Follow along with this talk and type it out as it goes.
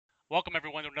Welcome,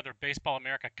 everyone, to another Baseball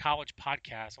America College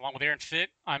podcast. Along with Aaron Fitt,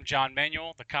 I'm John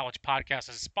Manuel. The College podcast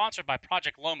is sponsored by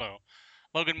Project Lomo.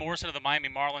 Logan Morrison of the Miami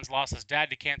Marlins lost his dad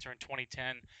to cancer in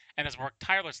 2010 and has worked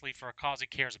tirelessly for a cause he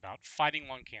cares about, fighting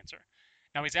lung cancer.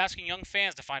 Now he's asking young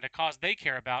fans to find a cause they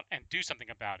care about and do something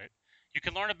about it. You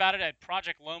can learn about it at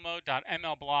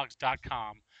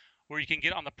projectlomo.mlblogs.com, where you can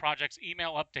get on the project's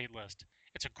email update list.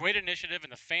 It's a great initiative,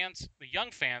 and the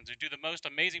young fans who do the most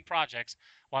amazing projects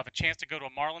will have a chance to go to a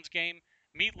Marlins game,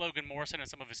 meet Logan Morrison and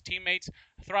some of his teammates,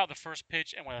 throw out the first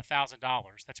pitch, and win $1,000.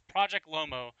 That's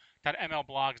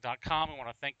projectlomo.mlblogs.com. We want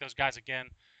to thank those guys again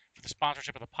for the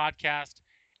sponsorship of the podcast.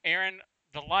 Aaron,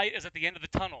 the light is at the end of the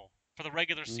tunnel for the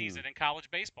regular season Mm, in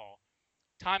college baseball.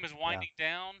 Time is yeah. winding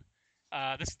down.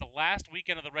 This is the last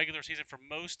weekend of the regular season for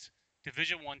most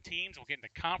Division One teams. We'll get into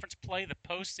conference play, the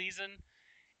postseason,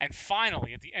 and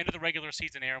finally, at the end of the regular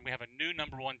season, Aaron, we have a new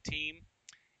number one team,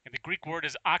 and the Greek word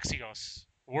is axios,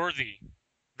 worthy.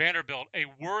 Vanderbilt, a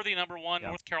worthy number one. Yeah.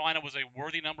 North Carolina was a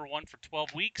worthy number one for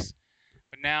 12 weeks,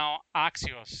 but now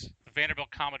axios, the Vanderbilt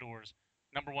Commodores,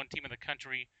 number one team in the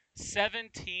country,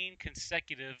 17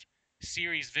 consecutive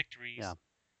series Yeah. victories,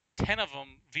 10 of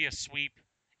them via sweep.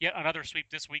 Yet another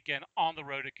sweep this weekend on the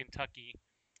road at Kentucky.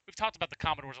 We've talked about the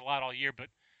Commodores a lot all year,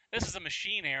 but this is a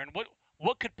machine, Aaron.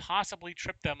 What could possibly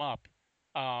trip them up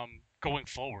going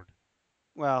forward?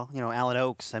 Well, Alan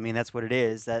Oaks. I mean, that's what it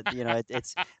is. That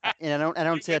it's, and I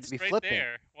don't You say that went to be straight flippant.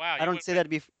 there. Wow, I you don't went say right. that to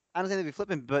be. I don't say that to be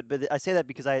flippant, but I say that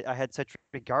because I had such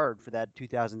regard for that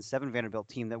 2007 Vanderbilt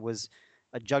team that was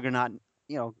a juggernaut.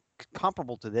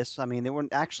 Comparable to this. I mean, they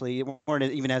weren't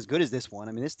even as good as this one.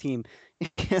 I mean, this team,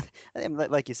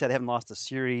 like you said, they haven't lost a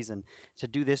series, and to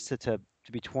do this to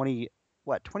be 24-2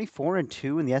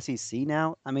 in the SEC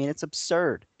now. I mean, it's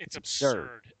absurd. It's It's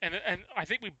absurd. absurd, and I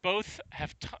think we both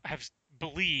have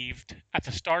believed at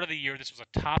the start of the year this was a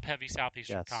top-heavy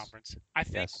Southeastern Yes. Conference.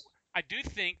 Yes. I do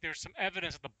think there's some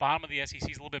evidence at the bottom of the SEC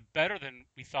is a little bit better than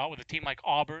we thought with a team like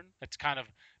Auburn that's kind of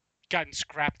gotten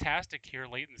scraptastic here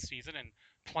late in the season and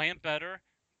playing better,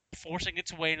 forcing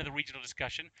its way into the regional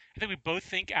discussion. I think we both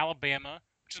think Alabama,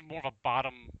 which is more of a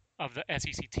bottom of the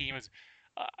SEC team, is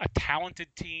a talented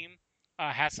team,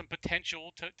 has some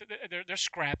potential. They're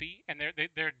scrappy and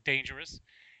they're dangerous.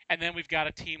 And then we've got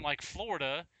a team like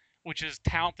Florida, which is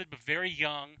talented but very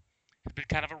young, has been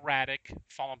kind of erratic,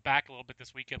 fallen back a little bit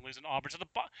this weekend, losing to Auburn. So the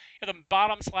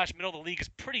bottom slash middle of the league is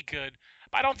pretty good.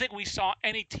 But I don't think we saw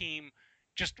any team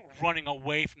just running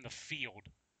away from the field,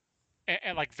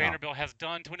 and like No. Vanderbilt has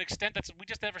done to an extent that's we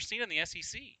just never seen in the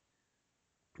SEC.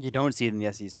 You don't see it in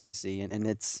the SEC, and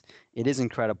it is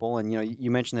incredible. And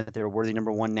you mentioned that they're a worthy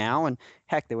number one now, and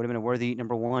heck, they would have been a worthy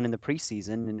number one in the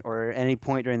preseason or any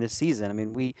point during this season. I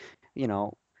mean, you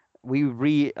know, I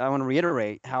want to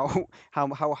reiterate how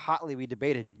how hotly we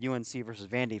debated UNC versus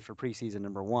Vandy for preseason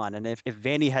number one. And if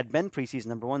Vandy had been preseason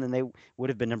number one, then they would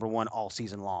have been number one all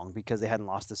season long because they hadn't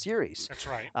lost the series. That's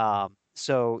right.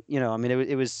 So I mean,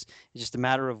 it was just a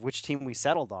matter of which team we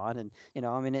settled on, and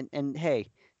I mean, and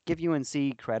hey, give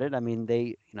UNC credit. I mean,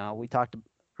 we talked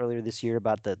earlier this year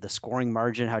about the scoring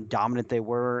margin, how dominant they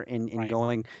were in Right.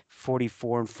 going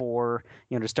 44-4,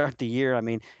 to start the year. I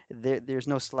mean, there's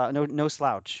no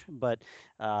slouch. But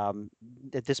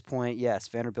at this point, yes,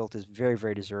 Vanderbilt is very,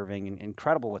 very deserving and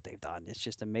incredible what they've done. It's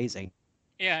just amazing.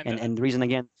 Yeah, and And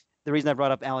the reason I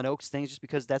brought up Alan Oaks thing is just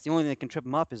because that's the only thing that can trip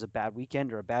him up is a bad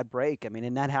weekend or a bad break. I mean,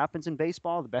 and that happens in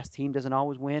baseball. The best team doesn't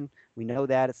always win. We know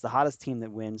that it's the hottest team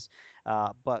that wins.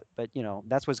 But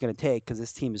that's what it's going to take because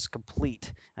this team is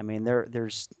complete. I mean, there's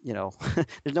there's no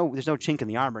chink in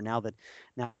the armor now that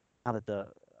the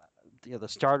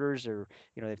starters are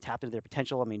they've tapped into their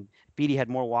potential. I mean, Beatty had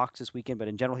more walks this weekend, but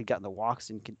in general he gotten the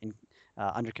walks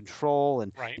under control,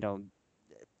 and right.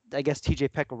 I guess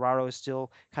TJ Pecoraro is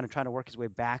still kind of trying to work his way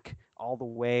back all the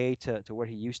way to where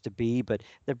he used to be, but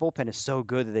their bullpen is so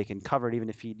good that they can cover it even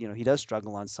if he does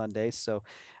struggle on Sundays. So,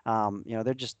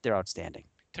 they're outstanding.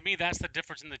 To me, that's the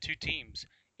difference in the two teams,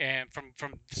 and from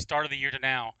the start of the year to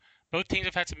now. Both teams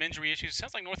have had some injury issues. It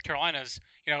sounds like North Carolina's,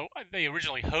 they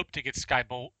originally hoped to get Sky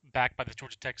Bolt back by the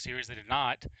Georgia Tech series. They did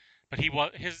not, but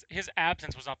his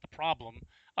absence was not the problem.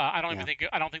 Yeah, I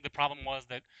don't think the problem was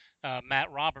that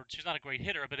Matt Roberts, who's not a great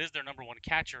hitter, but is their number one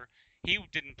catcher, he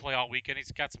didn't play all weekend.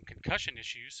 He's got some concussion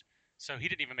issues, so he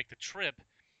didn't even make the trip.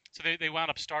 So they wound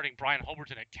up starting Brian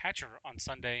Holberton at catcher on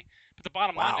Sunday. But the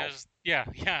bottom line wow. is, yeah,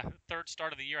 yeah, third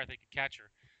start of the year, I think, at catcher.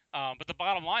 But the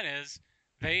bottom line is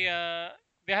they had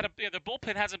their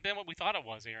bullpen hasn't been what we thought it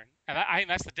was, Aaron, and I think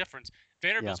that's the difference. Yeah,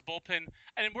 Vanderbilt's bullpen,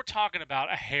 and we're talking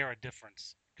about a hair of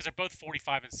difference because they're both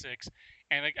 45-6.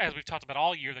 And like, as we've talked about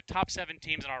all year, the top 7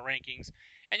 teams in our rankings,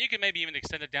 and you can maybe even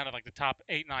extend it down to like the top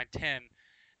 8, 9, 10.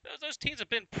 Those teams have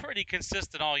been pretty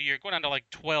consistent all year, going down to like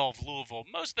 12, Louisville.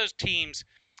 Most of those teams,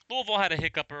 Louisville had a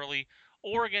hiccup early.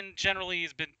 Oregon generally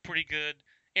has been pretty good.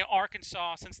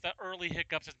 Arkansas, since the early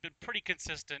hiccups, has been pretty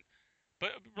consistent.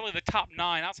 But really, the top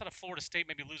 9, outside of Florida State,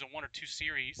 maybe losing 1 or 2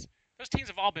 series, those teams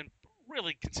have all been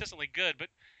really consistently good. But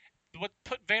what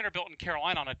put Vanderbilt and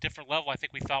Carolina on a different level, I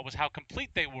think we thought, was how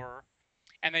complete they were,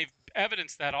 and they've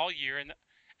evidenced that all year. And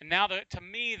now, to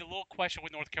me, the little question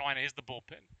with North Carolina is the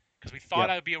bullpen, because we thought Yep.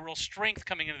 that would be a real strength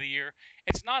coming into the year.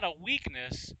 It's not a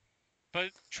weakness,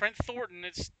 but Trent Thornton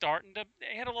is starting to.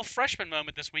 He had a little freshman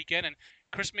moment this weekend, and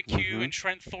Chris McHugh Hmm. and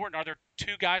Trent Thornton are their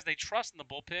 2 guys they trust in the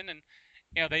bullpen, and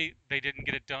they didn't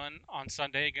get it done on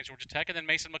Sunday against Georgia Tech, and then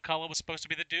Mason McCullough was supposed to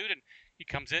be the dude, and he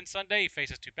comes in Sunday, he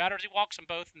faces 2 batters, he walks them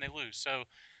both, and they lose. So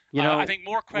You I know, think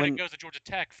more credit when goes to Georgia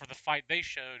Tech for the fight they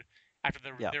showed after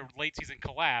yeah, their late season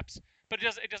collapse. But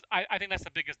I think that's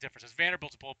the biggest difference. Is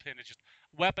Vanderbilt's bullpen is just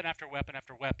weapon after weapon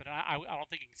after weapon. And I don't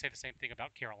think you can say the same thing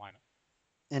about Carolina.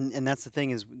 and that's the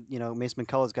thing is, Mason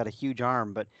McCullough's got a huge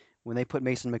arm, but when they put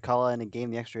Mason McCullough in and gave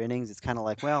him the extra innings, it's kind of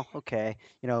like, well, okay,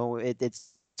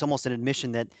 it's almost an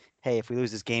admission that, hey, if we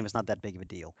lose this game, it's not that big of a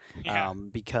deal, Yeah,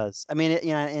 because I mean,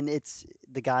 and it's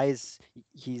the guy's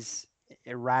he's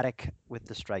erratic with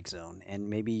the strike zone, and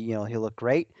maybe he'll look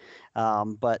great,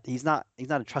 but he's not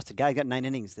a trusted guy. He got 9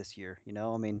 innings this year,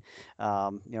 I mean,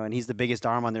 and he's the biggest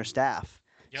arm on their staff,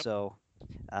 yep. so.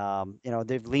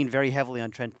 They've leaned very heavily on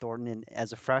Trent Thornton, and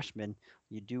as a freshman,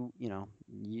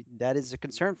 that is a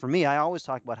concern for me. I always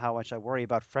talk about how much I worry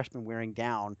about freshmen wearing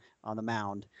down on the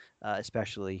mound,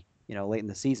 especially late in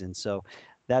the season. So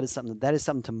that is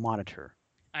something to monitor.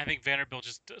 I think Vanderbilt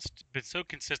just been so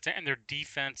consistent, and their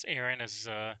defense, Aaron, is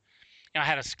I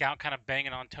had a scout kind of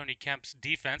banging on Tony Kemp's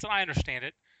defense, and I understand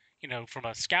it, from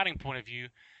a scouting point of view.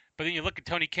 But then you look at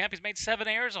Tony Kemp; he's made 7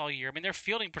 errors all year. I mean, their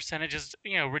fielding percentage is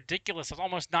ridiculous. It's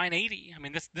almost 980. I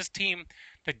mean, this team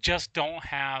that just don't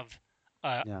have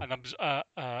Yeah,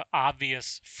 an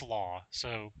obvious flaw.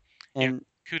 So, and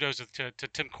kudos to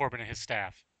Tim Corbin and his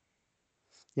staff.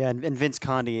 yeah, and Vince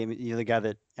Conde, I mean, the guy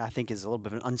that I think is a little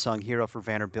bit of an unsung hero for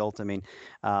Vanderbilt. I mean,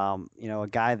 a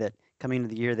guy that coming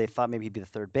into the year they thought maybe he'd be the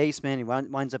third baseman. He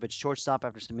winds up at shortstop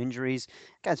after some injuries.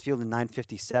 Guy's fielding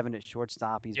 957 at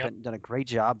shortstop. He's Yep, been done a great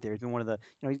job there. He's been one of the,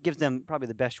 he gives them probably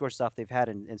the best shortstop they've had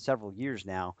in several years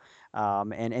now.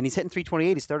 And he's hitting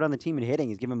 328. He's third on the team in hitting.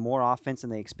 He's given more offense than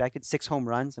they expected. 6 home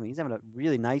runs. I mean, he's having a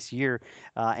really nice year,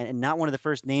 and not one of the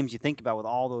first names you think about with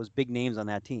all those big names on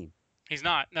that team. he's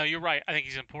not. No, you're right. I think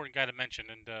he's an important guy to mention,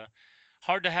 and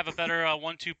hard to have a better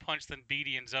 1-2 punch than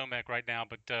Beatty and Zomek right now.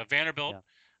 But Vanderbilt,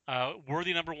 Yeah.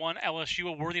 worthy number 1. LSU,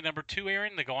 a worthy number 2.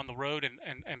 Aaron, they go on the road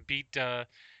and beat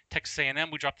Texas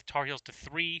A&M. We dropped the Tar Heels to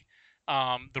 3.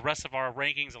 The rest of our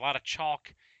rankings, a lot of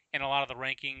chalk in a lot of the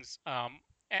rankings,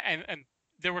 and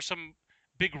there were some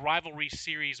big rivalry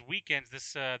series weekends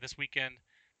this weekend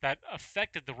that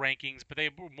affected the rankings, but they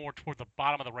were more toward the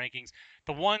bottom of the rankings.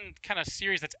 The one kind of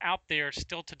series that's out there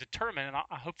still to determine, and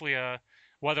hopefully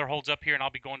weather holds up here, and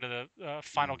I'll be going to the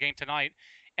final game tonight.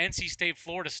 NC State,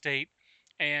 Florida State,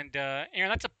 and Aaron,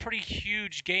 that's a pretty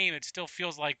huge game. It still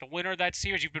feels like the winner of that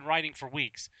series you've been writing for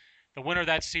weeks. The winner of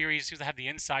that series seems to have the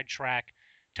inside track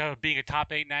to being a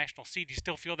top 8 national seed. Do you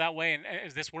still feel that way? And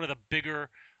is this one of the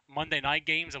bigger Monday night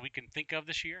games that we can think of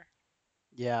this year?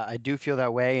 Yeah, I do feel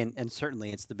that way, and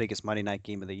certainly it's the biggest Monday night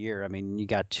game of the year. I mean, you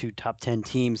got two top 10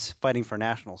 teams fighting for a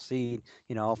national seed,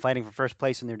 fighting for first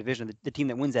place in their division. The team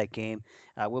that wins that game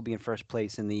will be in first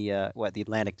place in the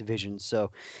Atlantic Division. So,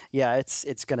 yeah,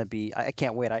 it's gonna be. I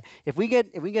can't wait. If we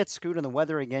get screwed on the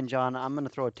weather again, John, I'm gonna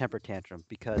throw a temper tantrum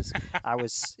because I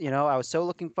was so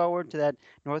looking forward to that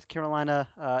North Carolina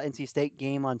NC State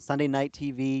game on Sunday night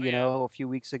TV, Oh, yeah. a few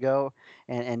weeks ago,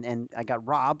 and I got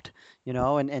robbed.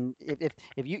 And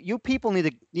if you people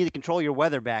need to control your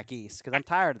weather back east because I'm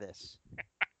tired of this.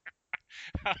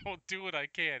 I'll do what I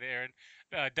can, Aaron.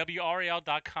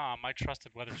 WRAL.com, my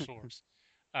trusted weather source,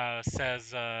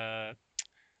 says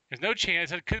there's no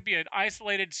chance. It could be an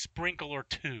isolated sprinkle or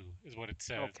two, is what it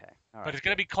says. Okay, all But right, it's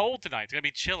going to good. be cold tonight. It's going to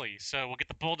be chilly. So we'll get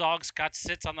the Bulldogs. Scott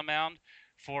Sitz on the mound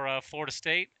for Florida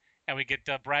State. And we get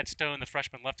Brad Stone, the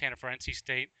freshman left-hander for NC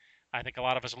State. I think a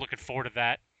lot of us are looking forward to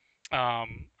that. I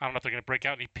don't know if they're going to break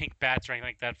out any pink bats or anything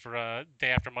like that for day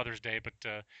after Mother's Day, but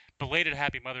belated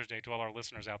Happy Mother's Day to all our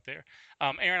listeners out there.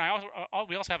 Aaron,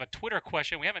 we also have a Twitter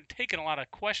question. We haven't taken a lot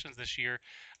of questions this year.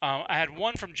 I had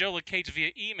one from Joe LeCage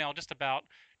via email just about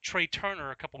Trey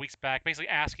Turner a couple weeks back, basically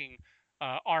asking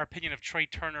our opinion of Trey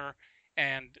Turner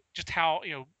and just how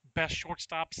best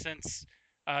shortstop since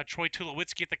Troy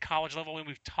Tulowitzki at the college level, and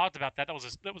we've talked about that. That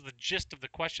was the gist of the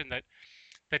question that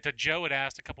Joe had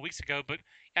asked a couple weeks ago. But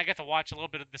I got to watch a little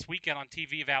bit of this weekend on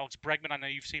TV of Alex Bregman. I know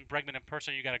you've seen Bregman in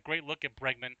person. You got a great look at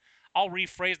Bregman. I'll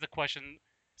rephrase the question.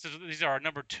 So these are our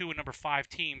number 2 and number 5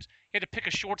 teams. You had to pick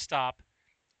a shortstop,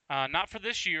 not for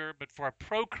this year, but for a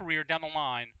pro career down the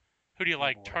line. Who do you Oh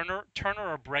like, boy. Turner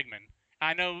or Bregman?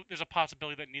 I know there's a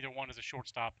possibility that neither one is a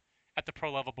shortstop at the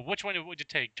pro level, but which one would you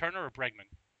take, Turner or Bregman?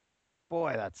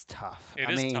 Boy, that's tough. It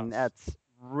I is mean, tough. that's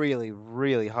really,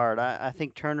 really hard. I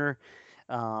think Turner,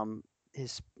 um,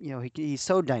 he's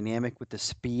so dynamic with the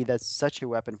speed. That's such a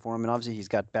weapon for him, and obviously he's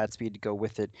got bat speed to go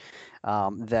with it.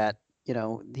 That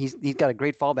he's got a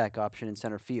great fallback option in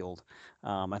center field.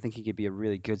 I think he could be a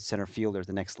really good center fielder at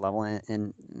the next level.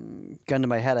 And gun to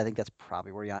my head, I think that's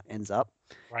probably where he ends up.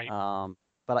 Right. Um,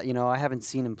 but I haven't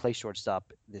seen him play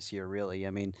shortstop this year, really. I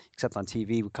mean, except on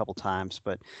TV a couple times.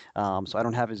 But so I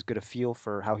don't have as good a feel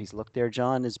for how he's looked there,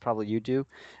 John, as probably you do.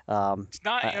 It's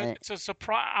not, I, it's a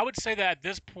surprise. I would say that at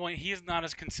this point, he is not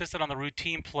as consistent on the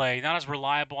routine play, not as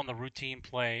reliable on the routine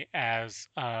play as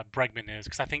Bregman is,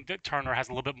 because I think that Turner has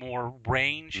a little bit more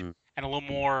range mm, and a little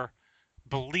more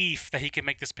belief that he can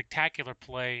make the spectacular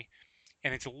play,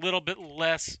 and it's a little bit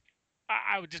less.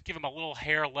 I would just give him a little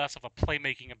hair less of a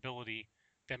playmaking ability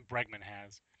than Bregman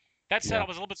has. That said, I yeah,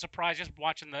 was a little bit surprised just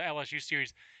watching the LSU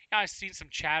series. Yeah, I've seen some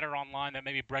chatter online that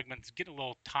maybe Bregman's getting a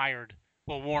little tired,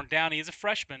 a little worn down. He is a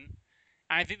freshman.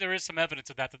 I think there is some evidence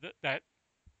of that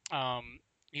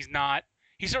he's not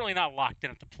he's certainly not locked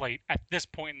in at the plate at this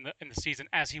point in the season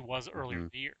as he was earlier in hmm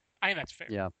the year. I think that's fair.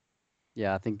 yeah.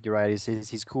 Yeah, I think you're right.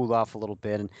 He's cooled off a little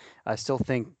bit, and I still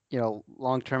think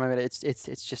long term. I mean, it's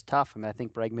just tough. I mean, I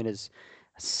think Bregman is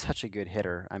such a good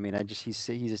hitter. I mean, I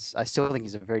still think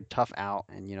he's a very tough out,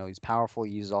 and he's powerful.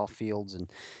 He uses all fields,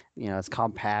 and it's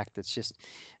compact. It's just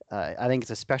I think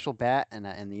it's a special bat, and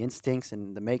the instincts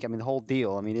and the make. I mean, the whole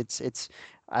deal. I mean, it's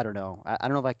I don't know. I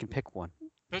don't know if I can pick one.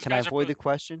 Those Can I guys are avoid both the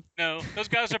question? No, those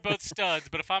guys are both studs.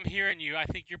 But if I'm hearing you, I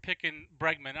think you're picking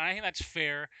Bregman, and I think that's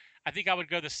fair. I think I would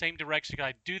go the same direction because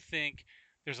I do think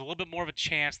there's a little bit more of a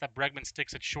chance that Bregman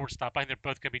sticks at shortstop. I think they're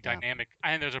both going to be Yeah, dynamic. I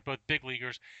think those are both big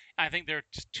leaguers. I think they're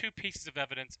just two pieces of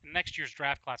evidence. Next year's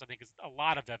draft class, I think, is a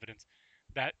lot of evidence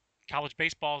that college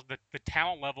baseball, the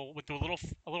talent level, with a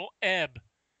little ebb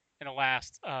in the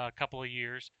last couple of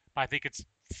years, but I think it's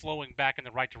flowing back in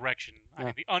the right direction. I yeah,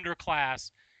 think the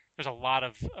underclass, there's a lot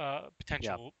of yeah.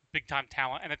 potential big time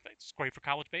talent, and it's great for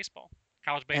college baseball.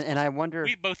 College And baseball, I wonder,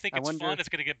 we both think I it's wonder fun. It's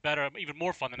going to get better, even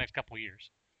more fun the next couple of years.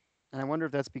 And I wonder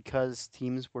if that's because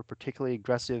teams were particularly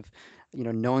aggressive,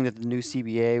 knowing that the new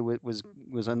CBA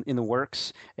was in the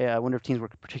works. I wonder if teams were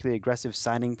particularly aggressive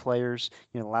signing players,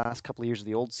 the last couple of years of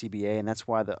the old CBA, and that's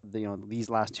why these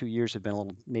last 2 years have been a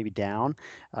little maybe down.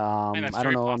 And that's I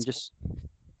don't very know. possible.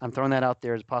 I'm throwing that out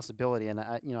there as a possibility, and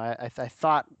I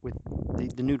thought with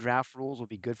the new draft rules would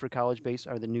be good for college base,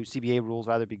 or the new CBA rules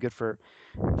rather be good for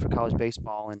college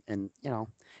baseball,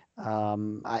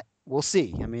 I we'll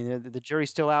see. I mean, the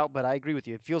jury's still out, but I agree with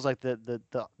you. It feels like the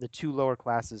two lower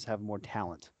classes have more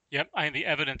talent. Yep, I think the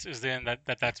evidence is then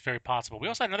that's very possible. We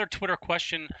also had another Twitter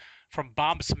question from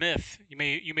Bob Smith. You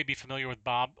may be familiar with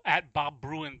Bob at Bob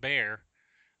Bruin Bear.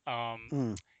 Um,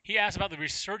 Mm. he asked about the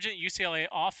resurgent UCLA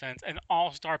offense and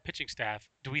all-star pitching staff.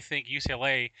 Do we think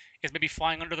UCLA is maybe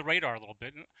flying under the radar a little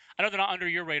bit? And I know they're not under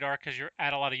your radar because you're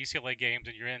at a lot of UCLA games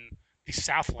and you're in the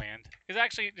Southland.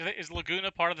 Is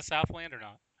Laguna part of the Southland or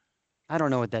not? I don't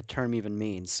know what that term even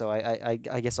means, so I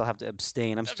guess I'll have to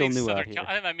abstain. I'm That still means new out here.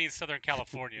 I think that means Southern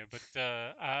California, but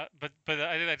I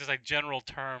think that's just a general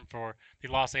term for the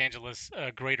Los Angeles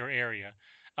greater area.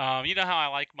 You know how I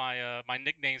like my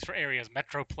nicknames for areas: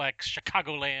 Metroplex,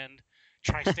 Chicagoland,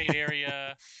 Tri-State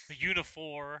area, the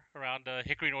Unifor around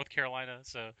Hickory, North Carolina.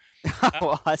 So uh,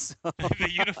 Well, the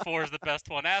Unifor is the best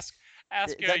one. Ask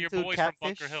does that your include boys from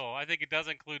Bunker catfish Hill. I think it does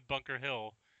include Bunker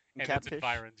Hill and and its catfish?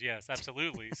 environs. Yes,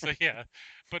 absolutely. So yeah,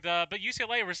 but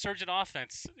UCLA resurgent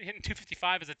offense hitting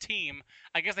 255 as a team.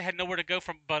 I guess they had nowhere to go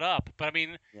from but up. But I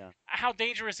mean, Yeah. how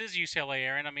dangerous is UCLA,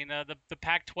 Aaron? I mean, the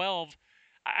Pac-12.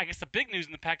 I guess the big news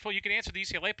in the Pac-12, you can answer the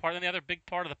UCLA part, and the other big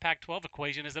part of the Pac-12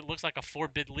 equation is that it looks like a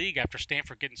four-bid league after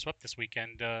Stanford getting swept this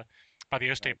weekend by the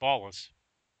O Right. State Ballers.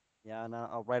 Yeah, and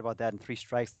I'll write about that in three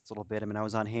strikes a little bit. I mean, I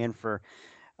was on hand for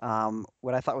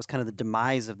what I thought was kind of the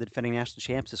demise of the defending national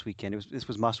champs this weekend. This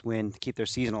was must win to keep their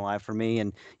season alive for me.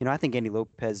 And I think Andy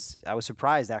Lopez. I was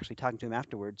surprised actually talking to him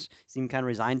afterwards. Seemed kind of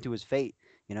resigned to his fate.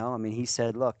 I mean, he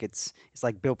said, "Look, it's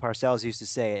like Bill Parcells used to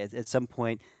say. At some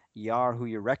point, you are who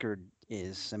your record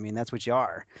is. I mean, that's what you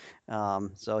are."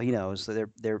 So he knows. So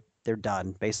they're they're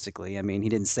done basically. I mean, he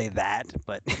didn't say that,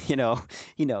 but he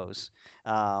knows.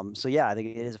 So yeah, I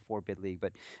think it is a four-bid league.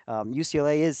 But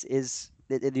UCLA is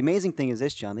the amazing thing is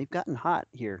this, John. They've gotten hot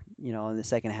here, in the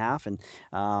second half, and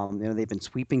they've been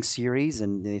sweeping series,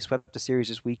 and they swept the series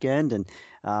this weekend. And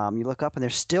you look up, and they're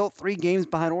still 3 games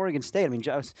behind Oregon State. I mean, It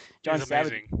is John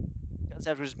Savage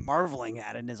amazing. was marveling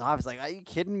at it in his office, like, "Are you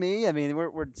kidding me? I mean,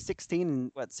 we're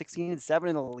 16 and 7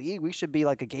 in the league. We should be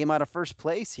like a game out of first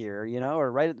place here,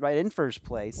 or right in first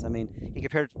place." I mean, he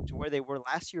compared it to where they were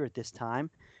last year at this time.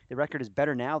 The record is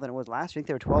better now than it was last year. I think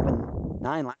they were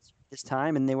 12-9 last year at this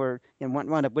time, and they were and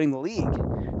wound up winning the league.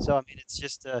 So I mean, it's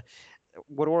just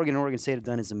what Oregon and Oregon State have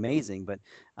done is amazing. But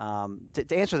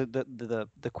to answer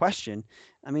the question,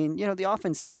 I mean, the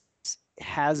offense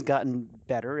has gotten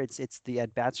better. It's the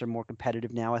at bats are more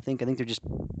competitive now. I think they're just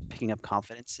picking up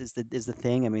confidence is the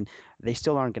thing. I mean, they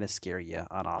still aren't going to scare you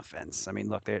on offense. I mean,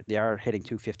 look, they are hitting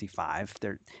 255.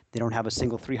 They don't have a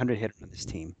single 300 hitter on this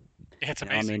team. It's I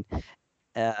amazing. mean,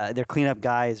 their cleanup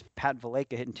guy is Pat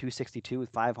Valleca hitting 262 with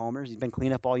 5 homers. He's been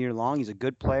cleanup all year long. He's a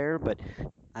good player, but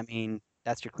I mean,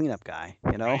 that's your cleanup guy.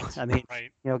 Right. I mean,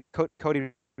 Right.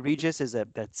 Cody Regis is that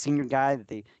senior guy that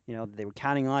they were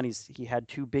counting on. He had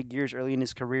 2 big years early in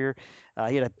his career.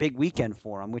 He had a big weekend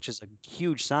for him, which is a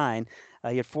huge sign.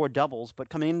 He had 4 doubles, but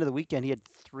coming into the weekend, he had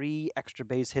 3 extra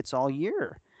base hits all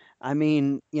year. I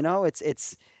mean,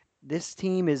 it's this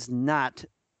team is not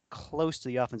close to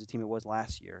the offensive team it was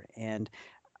last year, and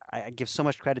I give so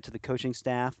much credit to the coaching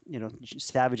staff,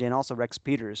 Savage and also Rex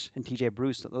Peters and TJ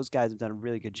Bruce. Those guys have done a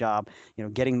really good job,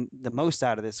 getting the most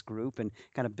out of this group and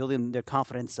kind of building their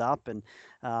confidence up. And,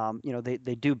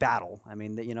 they do battle. I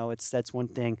mean, that's one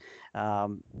thing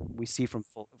we see from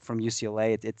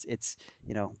UCLA. It's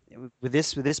with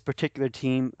this particular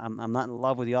team, I'm not in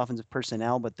love with the offensive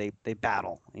personnel, but they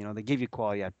battle. They give you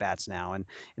quality at bats now, and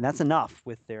that's enough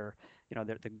with their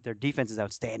defense is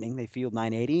outstanding. They field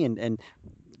 980, and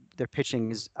their pitching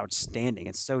is outstanding.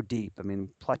 It's so deep. I mean,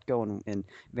 Plutko and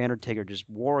Vandertig are just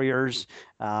warriors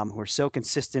who are so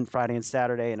consistent Friday and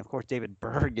Saturday. And of course, David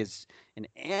Berg is an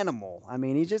animal. I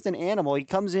mean, he's just an animal. He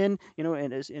comes in,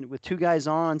 and with 2 guys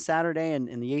on Saturday and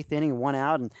in the 8th inning and 1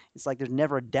 out, and it's like there's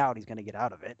never a doubt he's going to get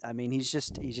out of it. I mean, he's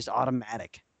just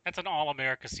automatic. That's an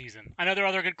All-America season. I know there are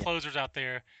other good closers out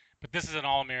there, but this is an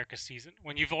All-America season.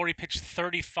 When you've already pitched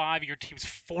 35 of your team's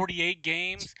 48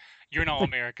 games, you're an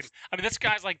All-American. I mean, this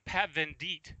guy's like Pat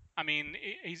Venditte. I mean,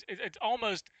 it's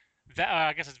almost that.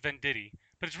 I guess it's Venditti,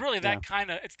 but it's really Yeah.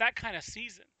 that kind of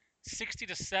season.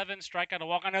 60-7 strikeout a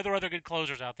walk. I know there are other good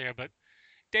closers out there, but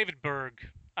David Berg.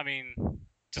 I mean,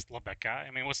 just love that guy.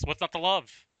 I mean, what's not to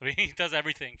love? I mean, he does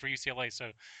everything for UCLA.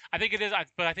 So I think it is.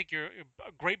 But I think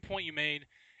a great point you made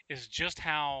is just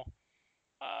how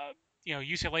uh,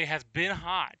 UCLA has been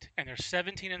hot, and they're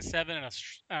 17-7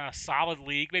 in a solid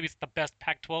league. Maybe it's the best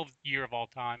Pac-12 year of all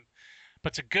time,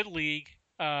 but it's a good league.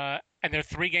 And they're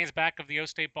 3 games back of the O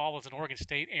State ball as an Oregon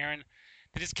State. Aaron,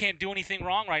 they just can't do anything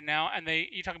wrong right now. And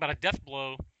you talk about a death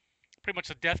blow, pretty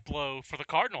much a death blow for the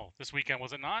Cardinal this weekend,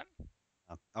 was it not?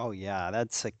 Oh yeah,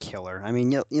 that's a killer. I mean,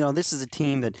 this is a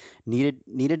team that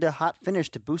needed a hot finish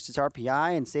to boost its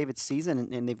RPI and save its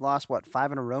season, and they've lost what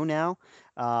 5 in a row now.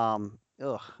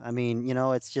 I mean,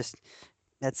 it's just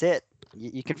that's it.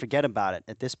 You can forget about it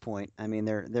at this point. I mean,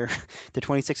 they're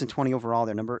 26-20 overall.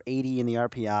 They're number 80 in the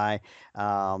RPI.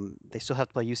 They still have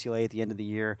to play UCLA at the end of the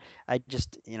year. I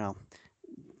just, No,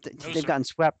 they've sir. gotten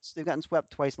swept. They've gotten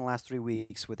swept twice in the last 3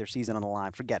 weeks with their season on the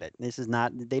line. Forget it. This is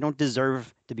not. They don't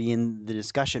deserve to be in the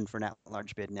discussion for an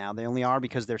at-large bid now. They only are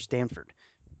because they're Stanford.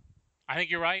 I think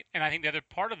you're right, and I think the other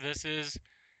part of this is,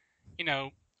 you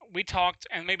know, we talked,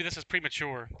 and maybe this is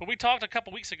premature, but we talked a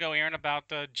couple weeks ago, Aaron, about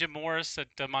Jim Morris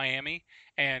at Miami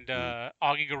and Mm.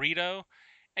 Augie Garrido,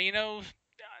 and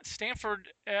Stanford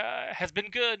has been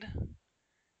good.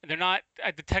 They're not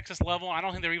at the Texas level. I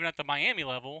don't think they're even at the Miami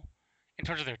level in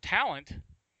terms of their talent.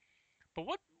 But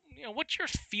what's your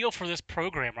feel for this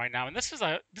program right now? And this is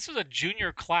a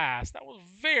junior class that was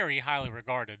very highly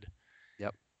regarded,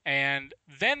 Yep. and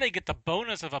then they get the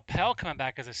bonus of Appel coming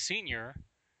back as a senior,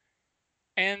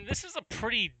 and this is a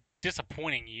pretty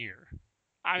disappointing year.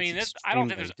 I It's mean, I don't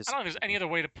think extremely there's any disappointing. other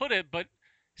way to put it, but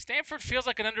Stanford feels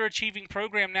like an underachieving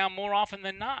program now more often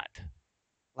than not.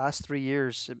 Last 3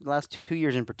 years, last 2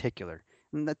 years in particular.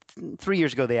 3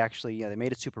 years ago, they actually, they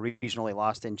made it super regional. They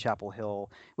lost in Chapel Hill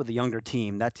with a younger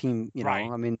team. That team, Right.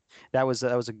 I mean, that was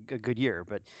a good year.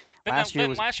 But Then, last year then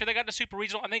was last year they got to super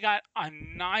regional and they got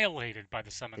annihilated by the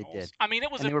they did, Seminoles. I mean,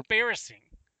 it was and they were embarrassing.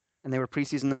 and they were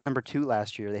preseason number 2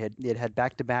 last year. They had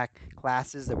back-to-back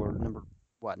classes that were number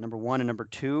what, number one and number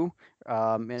two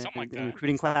something like in that.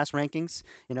 recruiting class rankings.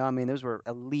 I mean, those were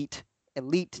elite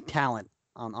talent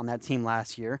on that team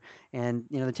last year, and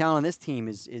the talent on this team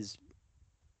is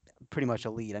pretty much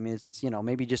elite. I mean, it's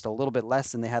maybe just a little bit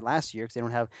less than they had last year because they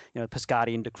don't have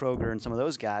Piscotty and DeKroger and some of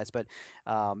those guys, but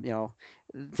um, you know,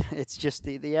 it's just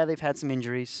yeah, they've had some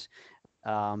injuries.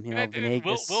 And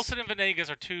Venegas. Wilson and Venegas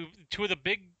are two of the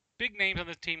big names on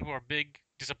this team who are big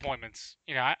disappointments.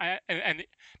 And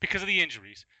because of the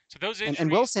injuries. So those And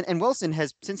injuries, Wilson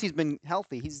has, since he's been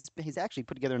healthy, he's actually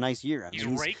put together a nice year. I he's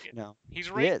mean, raking. He's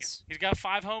he raking. is. He's got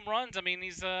 5 home runs. I mean,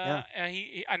 Yeah.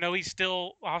 I know he's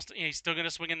still he's still going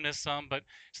to swing and miss some, but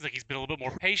it's like he's been a little bit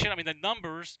more patient. I mean, the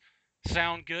numbers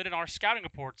sound good, and our scouting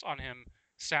reports on him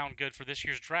sound good for this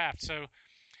year's draft. So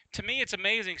to me, it's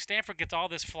amazing. Stanford gets all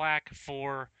this flack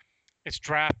for its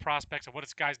draft prospects and what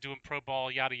its guys do in pro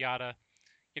ball, yada yada.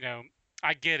 You know,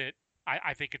 I get it.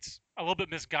 I think it's a little bit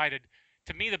misguided.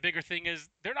 To me, the bigger thing is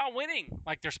they're not winning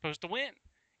like they're supposed to win,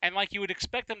 and like you would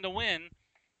expect them to win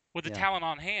with the Yeah. talent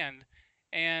on hand.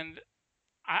 And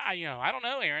I don't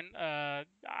know, Aaron.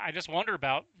 I just wonder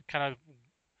about kind of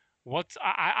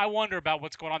I wonder about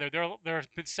what's going on there. There have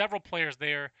been several players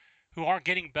there who aren't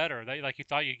getting better. Like you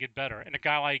thought you'd get better, and a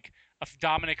guy like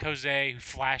Dominic Jose who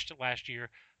flashed it last year,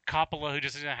 Coppola who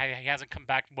just he hasn't come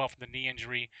back well from the knee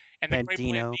injury, and the great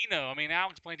Blandino. Blandino. I mean,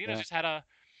 Alex Blandino's Yeah. just had a.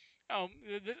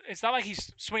 It's not like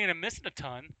he's swinging and missing a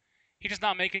ton. He's just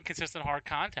not making consistent hard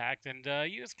contact, and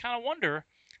you just kind of wonder.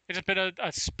 There's just been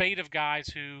a spate of guys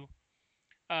who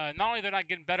not only they're not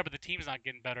getting better, but the team's not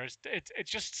getting better.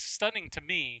 It's just stunning to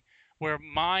me where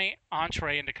my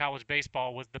entree into college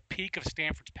baseball was the peak of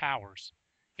Stanford's powers.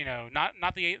 Not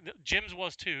Jim's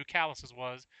was too, Callis's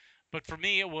was, but for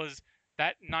me it was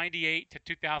that '98 to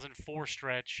 2004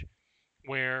 stretch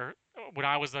where when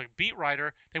I was a beat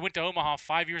writer, they went to Omaha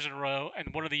 5 years in a row,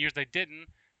 and one of the years they didn't,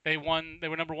 they won. They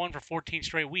were number one for 14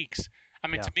 straight weeks. I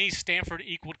mean, Yeah. to me, Stanford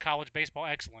equaled college baseball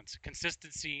excellence,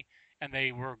 consistency, and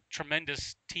they were a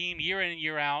tremendous team year in and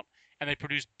year out, and they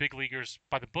produced big leaguers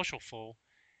by the bushel full.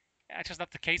 That's just not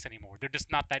the case anymore. They're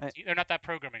just not that. I, They're not that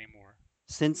program anymore.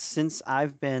 since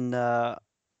I've been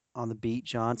on the beat,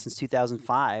 John, since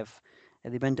 2005.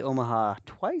 Have they been to Omaha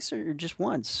twice or just I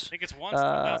once? think it's once It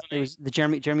 2008. was the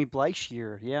Jeremy Bleich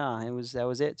year. Yeah, that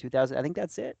was it. 2000. I think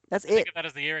that's it. That's I think it. of that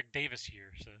as the Eric Davis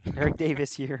year. So. Eric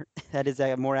Davis year. That is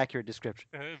a more accurate description.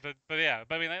 But yeah,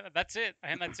 but I mean that's it,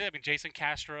 and that's it. I mean Jason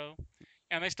Castro,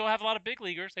 and they still have a lot of big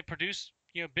leaguers. They produce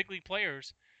big league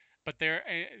players, but they're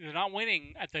not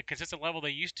winning at the consistent level they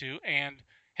used to. And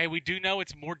hey, we do know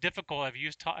it's more difficult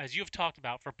as you've talked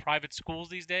about for private schools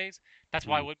these days.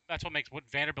 Mm, That's what makes what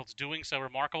Vanderbilt's doing so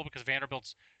remarkable because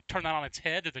Vanderbilt's turned that on its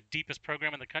head. They're the deepest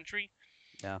program in the country.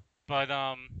 yeah. But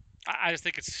I just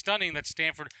think it's stunning that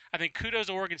Stanford. I think kudos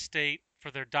to Oregon State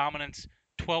for their dominance.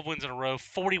 12 wins in a row,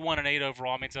 41-8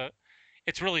 overall. I mean,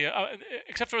 it's really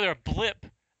except for their blip,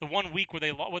 the 1 week where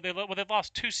they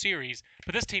lost 2 series.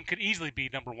 But this team could easily be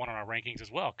number one on our rankings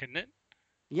as well, couldn't it?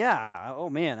 Yeah. Oh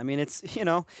man. I mean, it's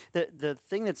the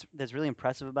thing that's really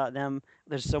impressive about them.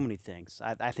 There's so many things.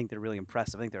 I think they're really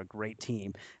impressive. I think they're a great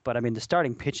team. But I mean, the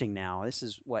starting pitching now. This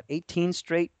is what 18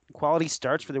 straight quality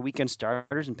starts for their weekend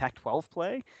starters in Pac-12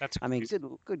 play. That's I mean, crazy.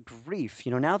 good grief.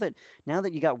 Now that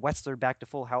you got Wetzler back to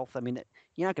full health. I mean,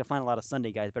 you're not gonna find a lot of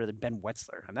Sunday guys better than Ben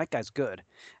Wetzler. I mean, that guy's good.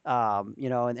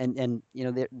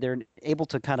 They're able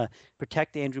to kind of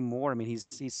protect Andrew Moore. I mean, he's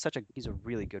a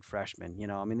really good freshman.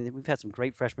 I mean, we've had some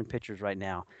great freshman pitchers right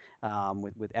now,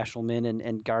 with Eshelman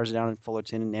and Garza down in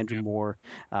Fullerton and Andrew Yeah. Moore.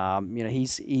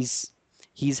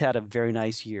 He's had a very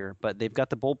nice year, but they've got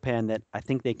the bullpen that I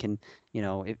think they can.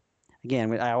 If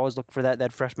Again, I always look for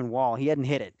that freshman wall. He hadn't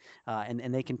hit it,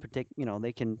 and they can predict.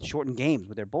 They can shorten games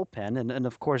with their bullpen, and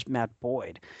of course Matt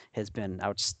Boyd has been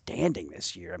outstanding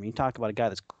this year. I mean, you talk about a guy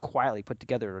that's quietly put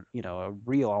together, a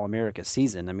real All-America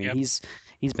season. I mean, Yep.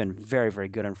 he's been very very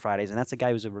good on Fridays, and that's a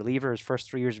guy who's a reliever. His first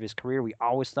 3 years of his career, we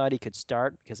always thought he could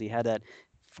start because he had that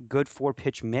good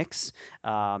four-pitch mix,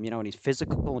 and he's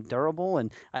physical and durable,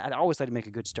 and I always thought he'd make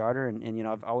a good starter, and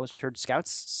I've always heard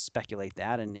scouts speculate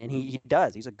that, and he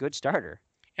does. He's a good starter.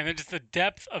 And then just the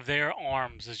depth of their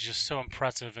arms is just so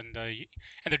impressive, and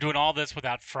they're doing all this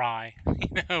without Fry.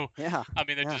 Yeah, I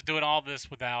mean they're yeah, just doing all this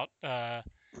without.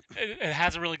 It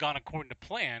hasn't really gone according to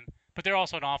plan, but they're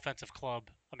also an offensive club.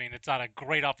 I mean it's not a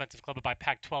great offensive club, but by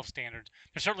Pac-12 standards,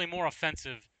 they're certainly more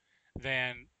offensive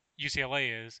than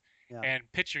UCLA is. yeah. And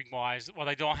pitching wise, while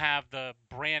they don't have the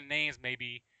brand names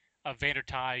maybe of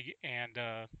Vandertag and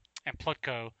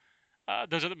Plutko,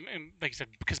 those are like you said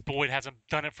because Boyd hasn't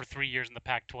done it for 3 years in the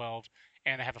Pac-12,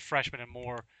 and they have a freshman and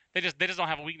more. They just don't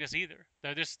have a weakness either.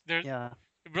 They're Yeah.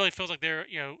 It really feels like they're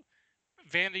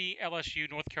Vandy, LSU,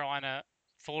 North Carolina,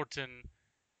 Fullerton.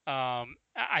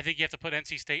 I think you have to put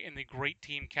NC State in the great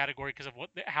team category because of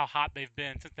how hot they've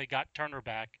been since they got Turner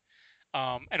back.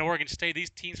 And Oregon State, these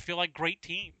teams feel like great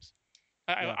teams.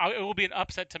 Yeah. It will be an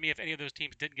upset to me if any of those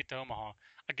teams didn't get to Omaha.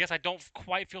 I guess I don't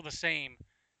quite feel the same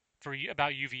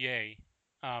about UVA.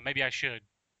 Maybe I should.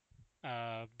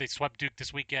 They swept Duke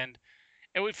this weekend.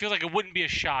 It would feel like it wouldn't be a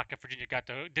shock if Virginia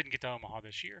didn't get to Omaha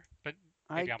this year. But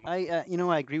maybe I'm wrong.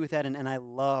 I agree with that, and I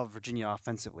love Virginia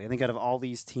offensively. I think out of all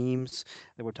these teams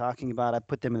that we're talking about, I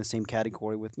put them in the same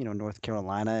category with North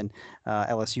Carolina and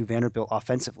LSU, Vanderbilt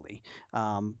offensively.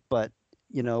 But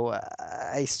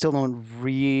I still don't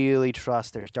really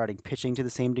trust their starting pitching to the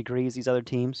same degree as these other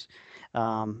teams.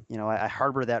 I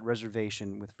harbor that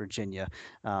reservation with Virginia.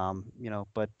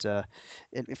 But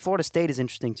Florida State is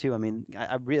interesting too. I mean,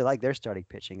 I really like their starting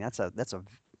pitching. That's a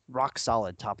rock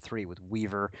solid top three with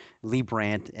Weaver, Lee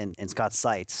Brandt, and Scott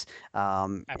Seitz.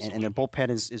 And their Absolutely. bullpen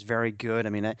is very good. I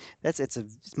mean, it's a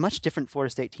much different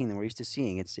Florida State team than we're used to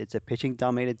seeing. It's a pitching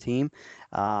dominated team,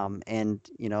 and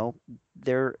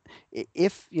they're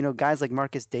if guys like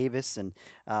Marcus Davis and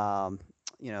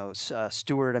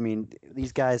Stewart. I mean,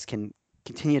 these guys can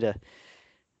continue to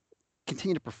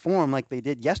continue to perform like they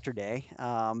did yesterday,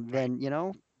 Right. then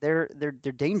they're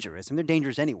dangerous. I mean, they're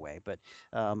dangerous anyway. But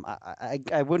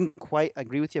I wouldn't quite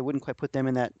agree with you. I wouldn't quite put them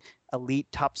in that elite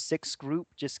top six group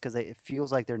just because it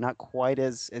feels like they're not quite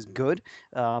as good.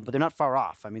 But they're not far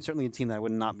off. I mean, certainly a team that I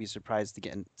would not be surprised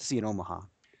to see in Omaha.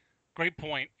 Great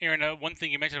point, Aaron. One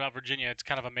thing you mentioned about Virginia, it's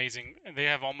kind of amazing. They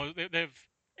have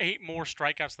 8 more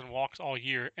strikeouts than walks all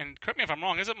year. And correct me if I'm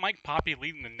wrong, isn't Mike Poppy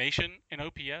leading the nation in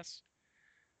OPS?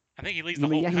 I think he leads the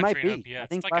whole Yeah, he might country in be. I OPS. It's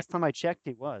think like last time I checked,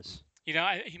 he was. he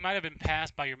might have been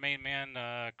passed by your main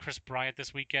man, Chris Bryant,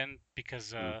 this weekend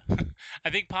because Hmm. I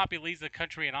think Poppy leads the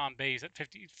country in on base at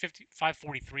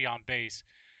 543 on base.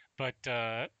 But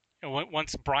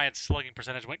once Bryant's slugging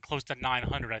percentage went close to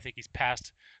 900, I think he's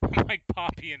passed Mike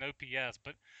Poppy in OPS.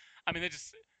 But I mean,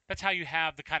 that's how you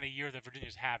have the kind of year that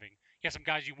Virginia's having. You have some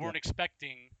guys you Yeah. weren't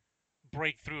expecting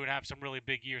break through and have some really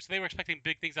big years. So they were expecting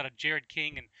big things out of Jared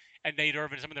King and Nate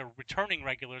Irvin, some of their returning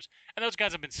regulars, and those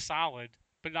guys have been solid,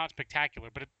 but not spectacular.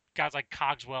 But guys like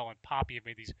Cogswell and Poppy have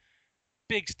made these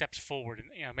big steps forward,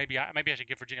 and maybe I should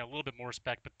give Virginia a little bit more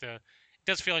respect, but it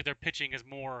does feel like their pitching is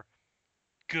more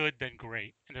good than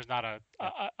great, and there's not Yeah.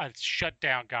 a shut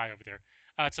down guy over there.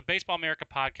 It's a Baseball America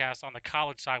podcast on the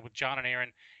college side with John and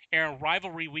Aaron. Aaron,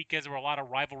 rivalry weekends, there were a lot of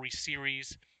rivalry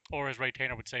series, or as Ray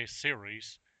Tanner would say,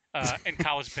 series, in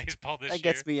college baseball That this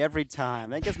year. gets me every time.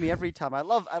 That gets me every time. I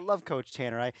love Coach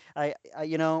Tanner. I'm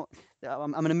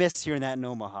gonna miss hearing that in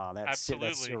Omaha. That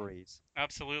Absolutely, series.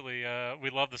 absolutely. We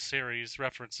love the series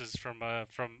references from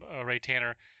Ray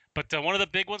Tanner, but one of the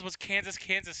big ones was Kansas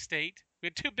State. We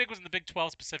had two big ones in the Big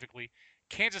 12 specifically: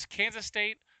 Kansas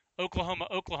State,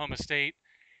 Oklahoma State.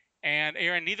 And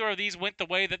Aaron, neither of these went the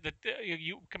way that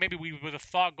you maybe we would have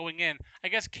thought going in. I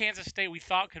guess Kansas State we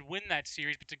thought could win that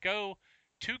series, but to go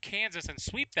to Kansas and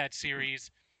sweep that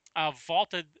series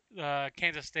vaulted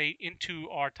Kansas State into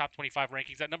our top 25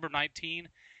 rankings at number 19.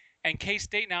 And K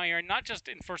State now, Aaron, not just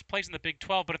in first place in the Big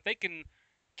 12, but if they can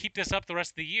keep this up the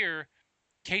rest of the year,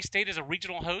 K State is a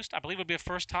regional host. I believe it would be a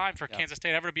first time for Yeah. Kansas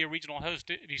State ever to be a regional host.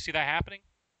 Do you see that happening?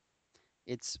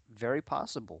 It's very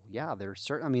possible. Yeah, they're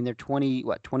certain. I mean, they're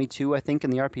 22, I think, in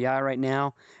the RPI right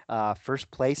now. First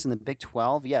place in the Big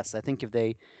 12. Yes, I think if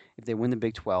they win the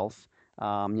Big 12,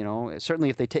 certainly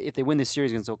if they win this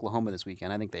series against Oklahoma this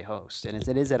weekend, I think they host. And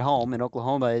it is at home, and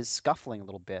Oklahoma is scuffling a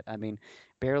little bit. I mean,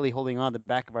 barely holding on to the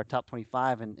back of our top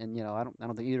 25, and I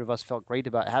don't think either of us felt great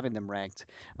about having them ranked,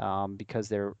 because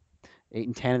they're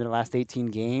 8-10 in their last 18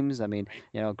 games. I mean,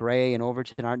 Right. Gray and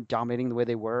Overton aren't dominating the way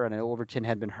they were. And I know Overton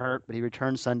had been hurt, but he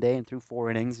returned Sunday and threw 4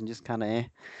 innings and just kind of,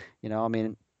 I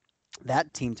mean,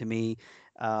 that team to me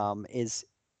is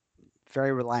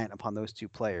very reliant upon those two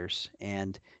players,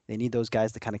 and they need those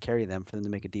guys to kind of carry them for them to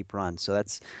make a deep run. So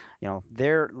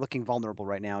they're looking vulnerable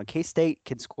right now. And K State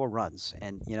can score runs,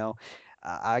 and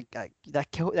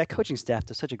that coaching staff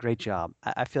does such a great job.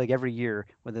 I feel like every year,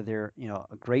 whether they're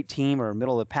a great team or a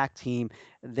middle of the pack team,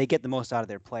 they get the most out of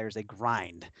their players. They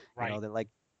grind. Right. They're like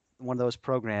one of those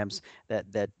programs that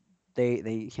they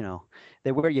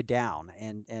wear you down,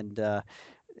 and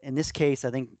in this case,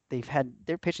 I think they've had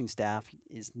their pitching staff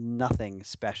is nothing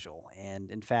special,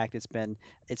 and in fact,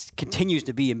 it continues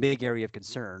to be a big area of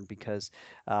concern because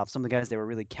some of the guys they were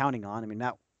really counting on. I mean,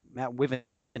 Matt Wiven.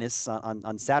 and it's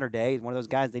on Saturday. One of those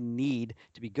guys they need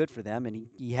to be good for them, and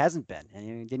he hasn't been. And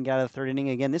he didn't get out of the third inning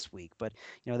again this week. But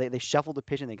they shuffled the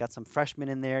pitch and they got some freshmen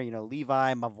in there.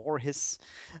 Levi Mavorhis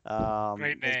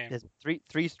Great name. has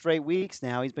three straight weeks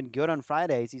now. He's been good on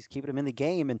Fridays. He's keeping them in the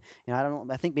game, and I don't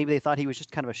know. I think maybe they thought he was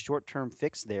just kind of a short-term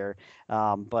fix there,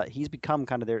 but he's become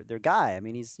kind of their guy. I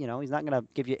mean, he's not going to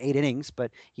give you 8 innings,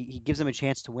 but he gives them a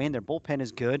chance to win. Their bullpen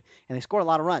is good, and they score a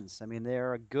lot of runs. I mean,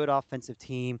 they're a good offensive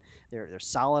team. They're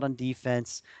solid on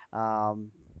defense.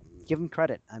 Give them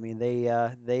credit. I mean,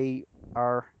 they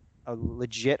are a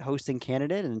legit hosting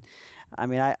candidate, and I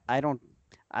mean,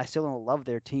 I still don't love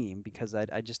their team because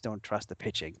I just don't trust the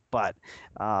pitching. But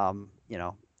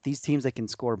these teams that can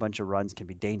score a bunch of runs can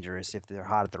be dangerous if they're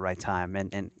hot at the right time,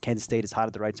 and Kansas State is hot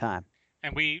at the right time.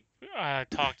 And we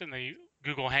talked in the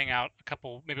Google Hangout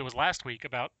maybe it was last week,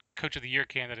 about Coach of the Year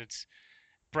candidates.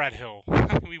 Brad Hill.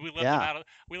 Yeah.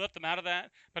 We left them out of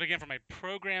that. But again, from a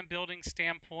program building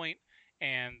standpoint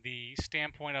and the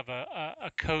standpoint of a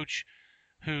coach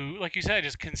who, like you said,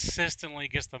 just consistently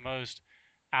gets the most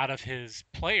out of his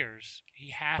players, he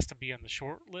has to be on the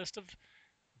short list of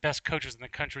best coaches in the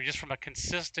country just from a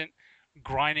consistent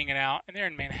grinding it out. And they're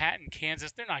in Manhattan,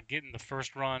 Kansas. They're not getting the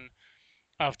first run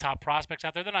of top prospects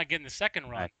out there. They're not getting the second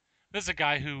run. Right. This is a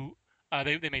guy who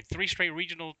they made 3 straight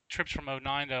regional trips from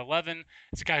 09 to 11.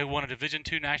 It's a guy who won a Division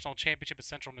II national championship at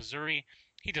Central Missouri.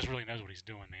 He just really knows what he's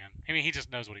doing, man. I mean, he just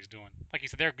knows what he's doing. Like you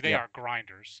said, they Yep. are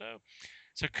grinders.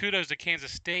 So kudos to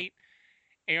Kansas State.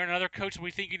 Aaron, another coach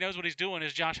we think he knows what he's doing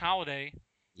is Josh Holliday.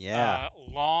 Yeah.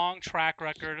 Long track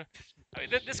record. I mean,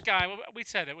 this guy, we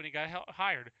said it when he got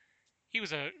hired. He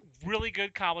was a really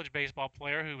good college baseball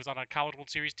player who was on a College World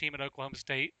Series team at Oklahoma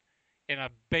State, in a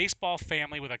baseball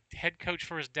family with a head coach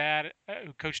for his dad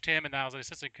who coached him, and now was an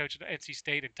assistant coach at NC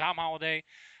State, and Tom Holliday,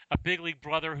 a big league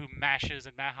brother who mashes,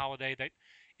 and Matt Holliday. That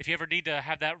if you ever need to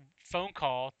have that phone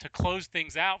call to close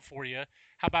things out for you,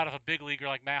 how about if a big leaguer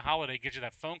like Matt Holliday gives you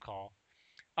that phone call?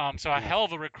 So a Yeah. hell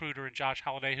of a recruiter in Josh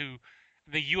Holliday, who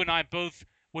you and I both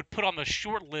would put on the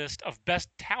short list of best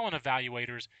talent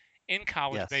evaluators in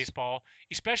college Yes. baseball,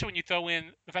 especially when you throw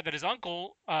in the fact that his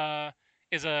uncle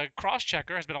is a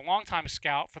cross-checker, has been a long-time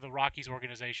scout for the Rockies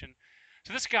organization.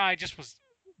 So this guy just was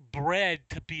bred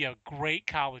to be a great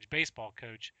college baseball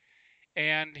coach.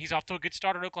 And he's off to a good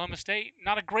start at Oklahoma State.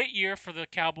 Not a great year for the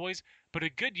Cowboys, but a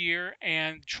good year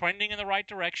and trending in the right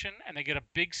direction. And they get a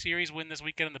big series win this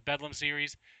weekend in the Bedlam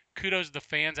series. Kudos to the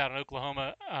fans out in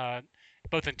Oklahoma,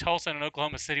 both in Tulsa and in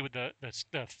Oklahoma City, with the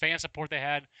fan support they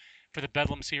had for the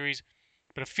Bedlam series.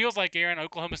 But it feels like, Aaron,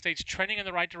 Oklahoma State's trending in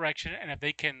the right direction, and if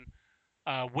they can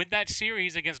win that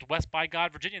series against West by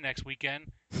God, Virginia next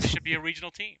weekend, this should be a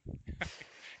regional team.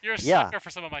 You're a Yeah. sucker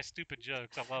for some of my stupid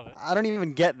jokes. I love it. I don't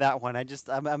even get that one.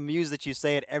 I'm amused that you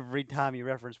say it every time you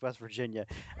reference West Virginia.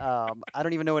 I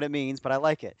don't even know what it means, but I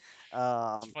like it. It's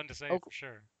Um, fun to say Ok- for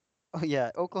sure. oh, yeah,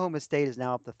 Oklahoma State is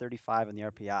now up to 35 in the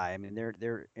RPI. I mean,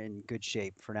 they're in good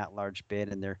shape for an at-large bid,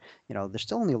 and they're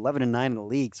still only 11-9 in the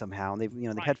league somehow. And they've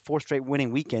Right. had 4 straight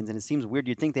winning weekends, and it seems weird.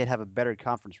 You'd think they'd have a better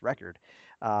conference record,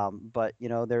 but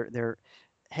they're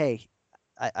hey.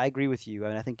 I agree with you. I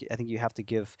mean, I think you have to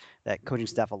give that coaching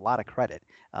staff a lot of credit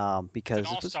It's an because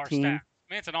this was a all-star team. staff.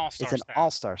 Man, it's an It's all-star an staff.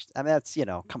 all-star. I mean, that's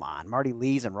come on, Marty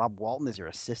Lees and Rob Walton as your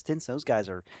assistants. Those guys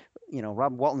are,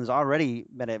 Rob Walton has already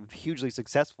been a hugely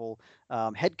successful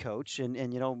head coach, and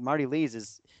Marty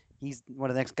Lees he's one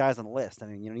of the next guys on the list. I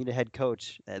mean, you need a head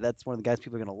coach. That's one of the guys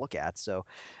people are going to look at. So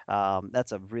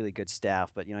that's a really good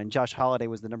staff. But and Josh Holliday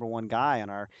was the number one guy on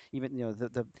our even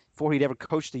the before he'd ever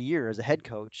coached a year as a head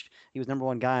coach, he was number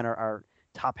one guy on our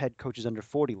top head coaches under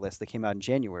 40 list that came out in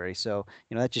January. So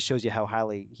that just shows you how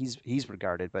highly he's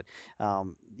regarded. But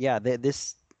yeah,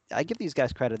 this I give these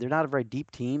guys credit. They're not a very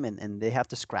deep team, and they have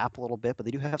to scrap a little bit, but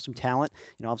they do have some talent.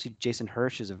 Obviously Jason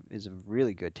Hirsch is a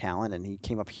really good talent, and he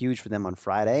came up huge for them on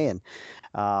Friday. And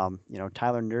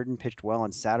Tyler Nurden pitched well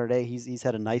on Saturday. He's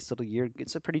had a nice little year.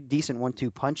 It's a pretty decent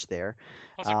 1-2 punch there.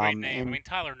 That's a great name. I And mean,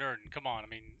 Tyler Durden. Come on. I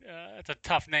mean, it's a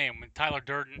tough name. I mean, Tyler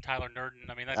Durden. Tyler Durden.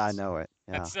 I mean, I know it.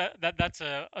 Yeah. that's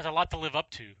a lot to live up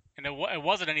to, and it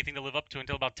wasn't anything to live up to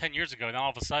until about 10 years ago. And then all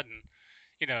of a sudden,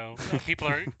 people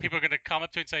are going to come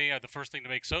up to it and say, yeah, the first thing to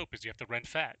make soap is you have to rend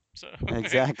fat. So, I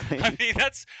Exactly. mean,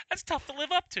 that's tough to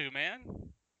live up to, man.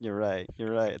 You're right.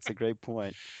 You're right. It's a great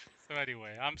point. So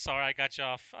anyway, I'm sorry I got you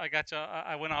off.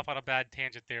 I went off on a bad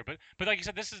tangent there, but like you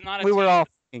said, this is not a We were team. all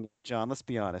thinking, John. Let's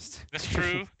be honest. That's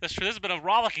true. That's true. This has been a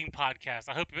rollicking podcast.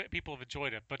 I hope people have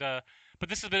enjoyed it. But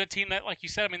this has been a team that, like you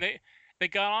said, I mean, they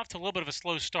got off to a little bit of a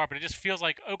slow start, but it just feels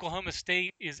like Oklahoma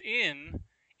State is in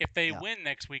if they Yeah. win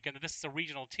next weekend. That this is a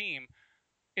regional team.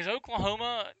 Is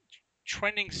Oklahoma?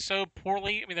 trending so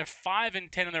poorly. I mean, they're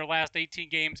 5-10 in their last 18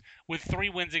 games with 3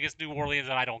 wins against New Orleans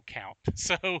that I don't count.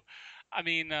 So, I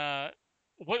mean,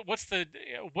 what's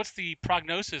the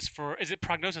prognosis for? Is it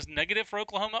prognosis negative for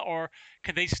Oklahoma, or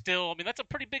can they still? I mean, that's a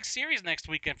pretty big series next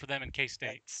weekend for them in K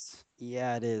State.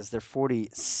 Yeah, it is. They're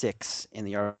 46 in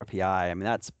the RPI. I mean,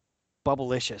 that's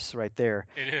bubblicious right there.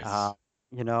 It Uh,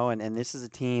 is. and this is a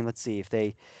team. Let's see if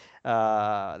they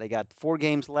got 4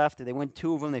 games left. If they win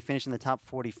 2 of them, they finish in the top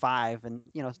 45. And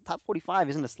top 45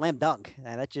 isn't a slam dunk,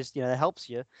 and that just that helps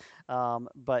you.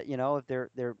 But if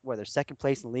they're second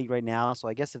place in the league right now. So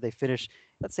I guess if they finish,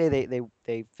 let's say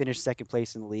they finish second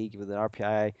place in the league with an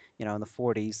RPI in the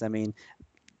 40s. I mean,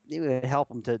 it would help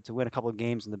them to win a couple of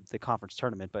games in the conference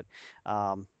tournament. But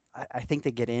I think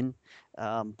they get in,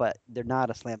 but they're not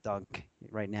a slam dunk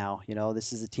right now.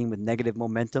 This is a team with negative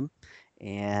momentum,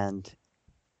 and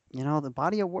the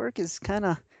body of work is kind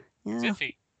of, It's yeah,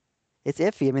 iffy. it's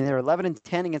iffy. I mean, they're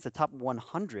 11-10 against the top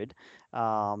 100,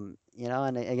 and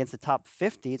against the top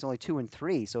 50, it's only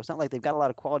 2-3. So it's not like they've got a lot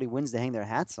of quality wins to hang their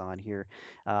hats on here.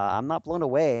 I'm not blown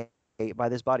away by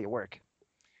this body of work.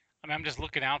 I mean, I'm just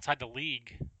looking outside the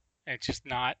league. It's just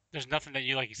not. There's nothing that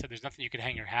like you said. There's nothing you could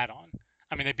hang your hat on.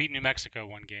 I mean, they beat New Mexico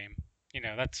one game.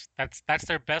 That's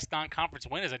their best non-conference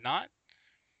win, is it not?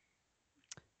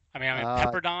 I mean, Yeah,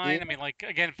 Pepperdine. I mean, like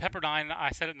again, Pepperdine.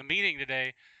 I said it in the meeting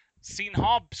today. Seton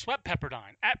Hall swept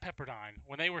Pepperdine at Pepperdine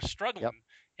when they were yep, struggling,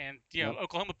 and yep.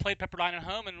 Oklahoma played Pepperdine at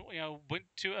home, and went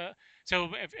to. So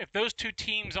if those two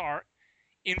teams are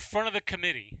in front of the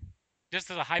committee,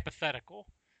 just as a hypothetical,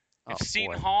 if Oh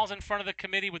Seton boy. Hall's in front of the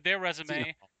committee with their Seton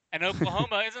resume, Hall. and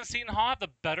Oklahoma, isn't Seton Hall have the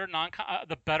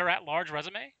better at large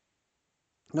resume?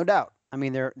 No doubt. I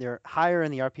mean, they're higher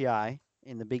in the RPI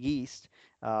in the Big East.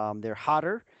 They're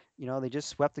hotter. They just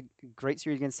swept a great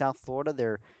series against South Florida.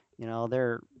 They're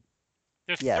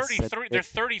They're yes, 33. They're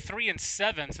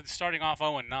 33-7 since starting off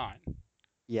 0-9.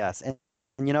 yes, and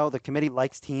the committee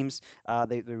likes teams.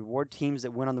 They reward teams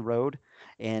that win on the road,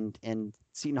 and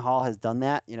Seton Hall has done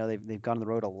that. They've gone on the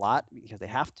road a lot because they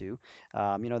have to.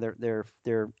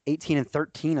 They're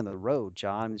 18-13 on the road,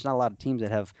 John. There's not a lot of teams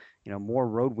that have more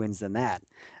road wins than that.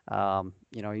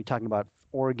 You're talking about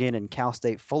Oregon and Cal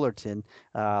State Fullerton.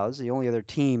 Those are the only other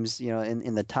teams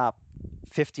in the top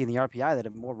 50 in the RPI that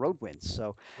have more road wins.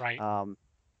 So. Right. Um,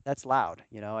 that's loud,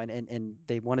 and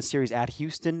they won a series at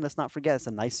Houston. Let's not forget, it's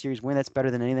a nice series win. That's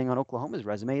better than anything on Oklahoma's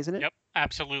resume, isn't it? Yep.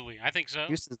 Absolutely. I think so.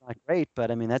 Houston's not great,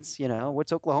 but I mean, that's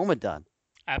what's Oklahoma done?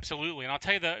 Absolutely. And I'll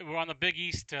tell you that we're on the Big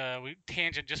East. We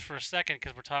tangent just for a second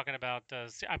because we're talking about.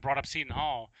 I brought up Seton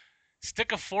Hall.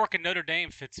 Stick a fork in Notre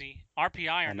Dame, Fitzy. RPI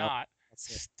or I know not. that's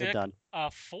it. They're Stick done. a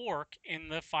fork in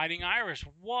the Fighting Irish.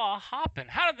 What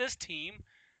happened? How did this team?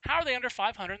 How are they under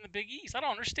 500 in the Big East? I don't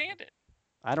understand it.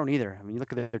 I don't either. I mean, you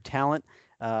look at their talent.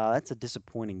 That's a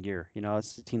disappointing year.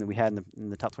 It's a team that we had in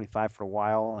the top 25 for a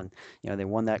while, and they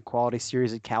won that quality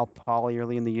series at Cal Poly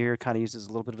early in the year. Kind of used as a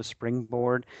little bit of a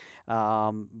springboard,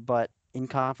 but in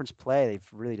conference play, they've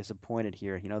really disappointed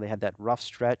here. They had that rough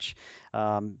stretch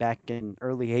back in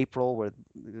early April, where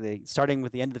they starting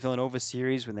with the end of the Villanova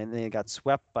series, when they got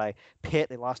swept by Pitt.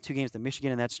 They lost 2 games to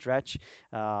Michigan in that stretch.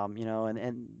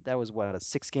 And that was what, a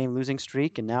 6-game losing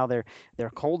streak, and now they're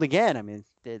cold again. I mean,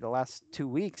 the last 2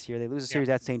 weeks here, they lose a Yep. series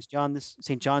at St.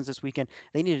 John's this weekend.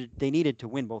 They needed to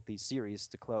win both these series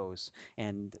to close,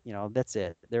 and that's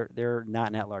it. They're not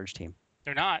an at-large team.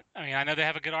 They're not. I mean, I know they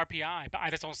have a good RPI, but I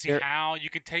just don't see They're how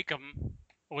you could take them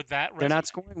with that they're resume. not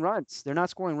scoring runs. They're not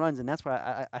scoring runs, and that's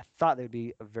why I thought they would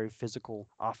be a very physical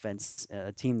offense,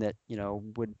 a team that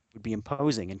would be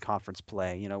imposing in conference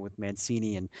play. With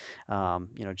Mancini and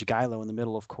Jagailo in the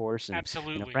middle, of course, and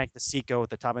Absolutely. Frank DeSico at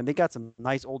the top. And they got some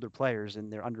nice older players,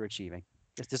 and they're underachieving.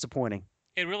 It's disappointing.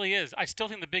 It really is. I still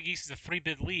think the Big East is a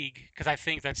three-bid league because I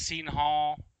think that Seton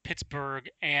Hall, Pittsburgh,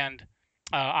 and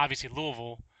obviously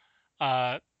Louisville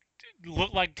uh,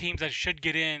 look like teams that should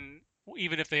get in,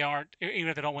 even if they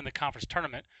don't win the conference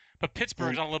tournament. But Pittsburgh's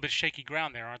And on a little bit shaky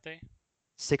ground there, aren't they?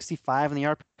 65 in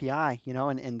the RPI,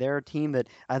 and they're a team that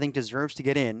I think deserves to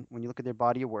get in when you look at their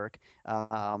body of work.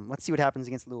 Let's see what happens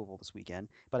against Louisville this weekend.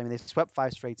 But I mean, they've swept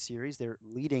 5 straight series. They're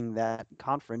leading that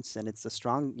conference, and it's a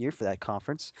strong year for that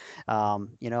conference.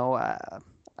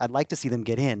 I'd like to see them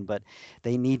get in, but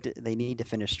they need to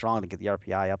finish strong to get the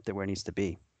RPI up there where it needs to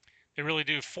be. They really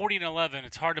do. 40-11.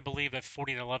 It's hard to believe that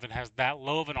 40-11 has that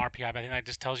low of an RPI, but I think that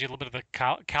just tells you a little bit of the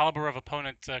caliber of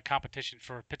opponent competition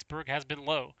for Pittsburgh has been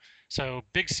low. So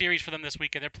big series for them this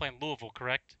weekend. They're playing Louisville,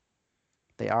 correct?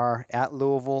 They are at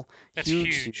Louisville. That's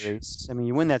Huge huge. series. I mean,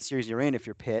 you win that series, you're in if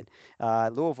you're Pitt.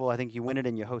 Louisville, I think you win it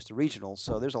and you host a regional.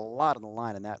 So there's a lot on the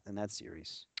line in that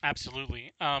series.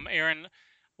 Absolutely. Aaron,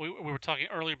 we were talking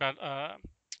earlier about uh,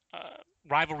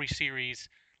 rivalry series.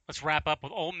 Let's wrap up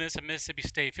with Ole Miss and Mississippi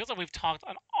State. Feels like we've talked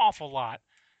an awful lot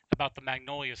about the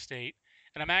Magnolia State.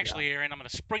 And I'm Yeah. actually, Aaron, I'm going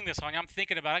to spring this on you. I'm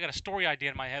thinking about, I got a story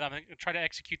idea in my head. I'm going to try to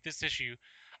execute this issue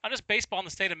on just baseball in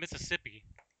the state of Mississippi.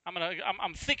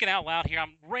 I'm thinking out loud here.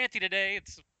 I'm ranty today.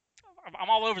 I'm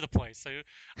all over the place. So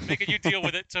I'm making you deal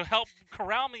with it. So help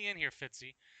corral me in here,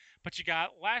 Fitzy. But you got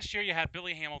last year you had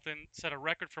Billy Hamilton set a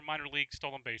record for minor league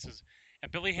stolen bases.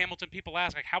 And Billy Hamilton, people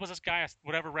ask like, how was this guy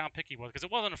whatever round pick he was? Because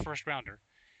it wasn't a first rounder.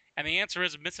 And the answer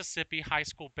is Mississippi high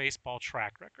school baseball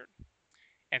track record.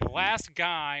 And the Mm. last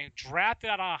guy drafted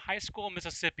out of high school in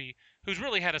Mississippi, who's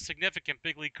really had a significant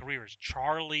big league career, is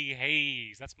Charlie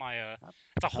Hayes. That's my How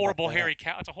it's a how about horrible that?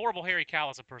 It's a horrible Harry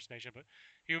Callis impersonation. But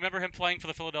you remember him playing for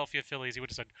the Philadelphia Phillies? He would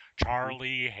have said Mhm.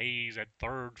 Charlie Hayes at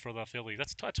third for the Phillies.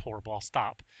 That's horrible. I'll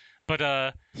stop.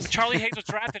 But Charlie Hayes was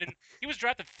drafted in he was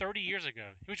drafted 30 years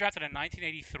ago. He was drafted in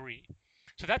 1983.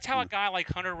 So that's how a Mm. guy like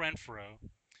Hunter Renfroe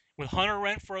with Hunter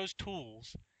Renfroe's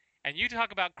tools. And you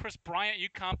talk about Chris Bryant, you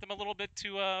comped him a little bit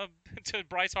to to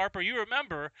Bryce Harper. You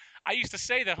remember I used to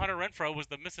say that Hunter Renfroe was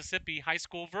the Mississippi high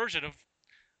school version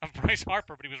of Bryce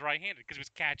Harper, but he was right-handed because he was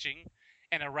catching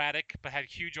and erratic, but had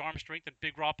huge arm strength and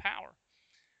big raw power.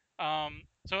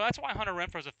 So that's why Hunter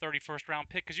Renfroe is a 31st round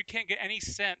pick because you can't get any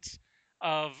sense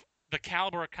of the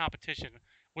caliber of competition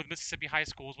with Mississippi high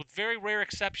schools, with very rare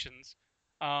exceptions,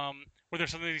 where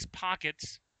there's some of these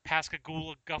pockets,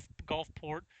 Pascagoula,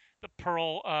 Gulfport, the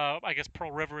Pearl, I guess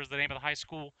Pearl River is the name of the high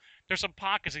school. There's some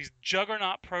pockets, these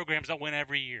juggernaut programs that win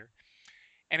every year.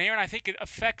 And Aaron, I think it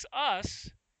affects us,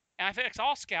 and I think it's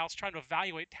all scouts trying to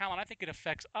evaluate talent. I think it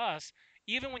affects us.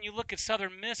 Even when you look at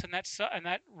Southern Miss and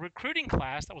that recruiting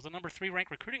class, that was the number 3 ranked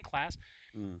recruiting class.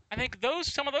 Mm. I think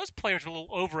some of those players are a little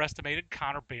overestimated.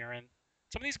 Connor Barron,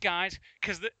 some of these guys,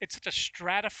 because it's such a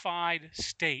stratified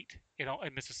state,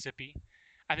 in Mississippi.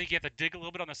 I think you have to dig a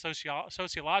little bit on the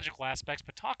sociological aspects.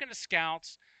 But talking to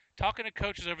scouts, talking to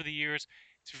coaches over the years,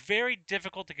 it's very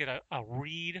difficult to get a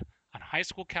read on high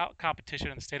school competition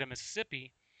in the state of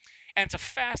Mississippi. And it's a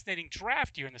fascinating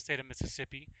draft year in the state of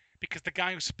Mississippi because the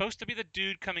guy who's supposed to be the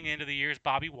dude coming into the year is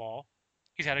Bobby Wall.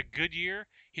 He's had a good year.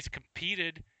 He's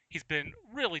competed. He's been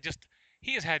really just.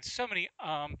 He has had so many,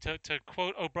 to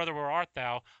quote "Oh brother, where art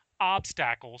thou?"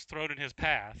 obstacles thrown in his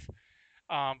path.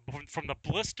 From the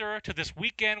blister to this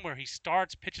weekend where he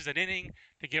starts, pitches an inning,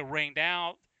 they get rained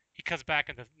out. He comes back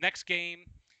in the next game.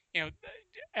 You know,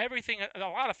 everything. A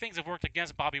lot of things have worked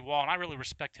against Bobby Wall, and I really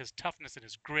respect his toughness and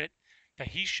his grit that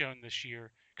he's shown this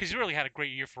year because he really had a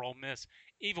great year for Ole Miss,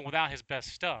 even without his best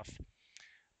stuff.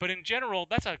 But in general,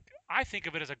 I think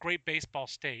of it as a great baseball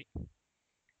state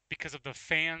because of the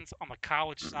fans on the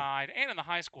college side and in the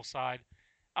high school side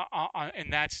in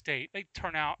that state. They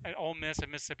turn out at Ole Miss and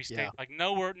Mississippi Yeah. State like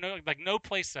nowhere, like no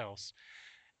place else.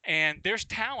 And there's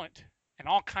talent and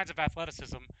all kinds of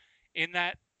athleticism in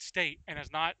that state. And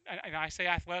it's not, and I say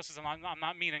athleticism, I'm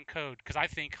not meaning code because I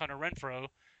think Hunter Renfroe,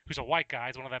 who's a white guy,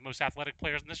 is one of the most athletic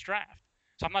players in this draft.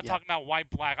 So I'm not Yeah. talking about white,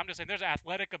 black. I'm just saying there's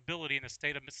athletic ability in the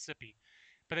state of Mississippi.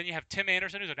 But then you have Tim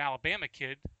Anderson, who's an Alabama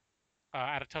kid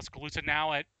out of Tuscaloosa,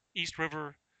 now at East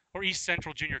River or East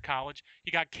Central Junior College.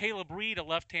 You got Caleb Reed, a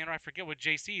left-hander. I forget what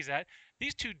JC is at.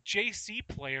 These two JC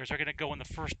players are going to go in the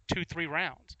first 2-3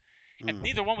 rounds. And Mm.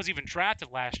 neither one was even drafted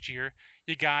last year.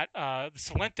 You got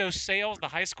Salento Sales, the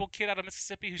high school kid out of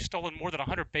Mississippi, who's stolen more than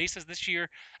 100 bases this year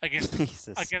against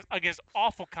Jesus.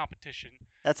 awful competition.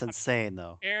 That's insane,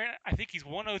 though. Aaron, I think he's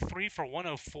 103 for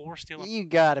 104 stealing. You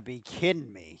gotta be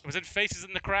kidding me. It was in Faces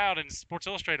in the Crowd and Sports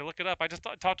Illustrated. Look it up. I just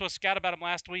talked to a scout about him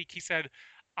last week. He said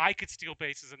I could steal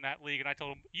bases in that league, and I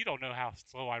told him you don't know how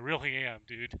slow I really am,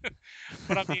 dude.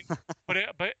 But I mean,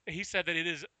 but he said that it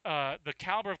is the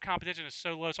caliber of competition is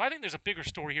so low. So I think there's a bigger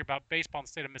story here about baseball in the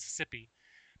state of Mississippi.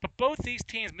 But both these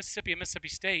teams, Mississippi and Mississippi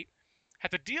State,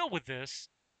 have to deal with this,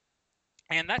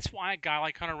 and that's why a guy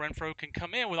like Hunter Renfroe can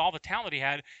come in with all the talent he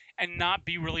had and not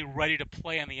be really ready to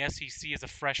play in the SEC as a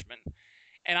freshman.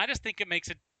 And I just think it makes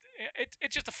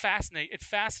it's just it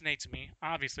fascinates me,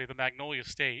 obviously, the Magnolia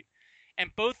State. And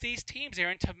both these teams,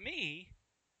 Aaron, to me,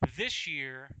 this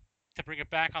year, to bring it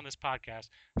back on this podcast,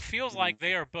 feels Mm. like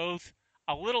they are both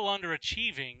a little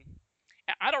underachieving.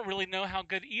 I don't really know how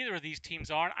good either of these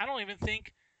teams are. And I don't even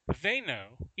think they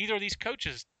know. Either of these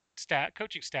coaching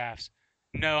staffs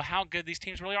know how good these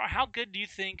teams really are. How good do you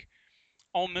think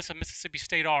Ole Miss and Mississippi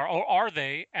State are? Or are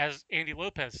they, as Andy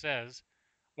Lopez says,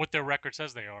 what their record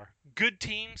says they are? Good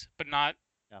teams, but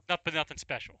Yeah. nothing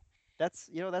special.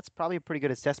 That's probably a pretty good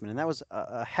assessment, and that was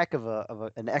a heck of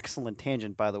an excellent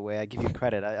tangent, by the way. I give you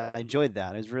credit. I enjoyed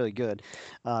that. It was really good.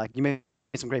 You made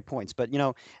some great points, but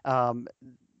um,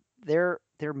 they're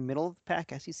they're middle of the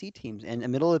pack SEC teams, and a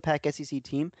middle of the pack SEC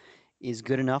team is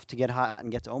good enough to get hot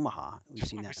and get to Omaha. We've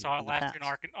Just seen like we that saw in it the last year in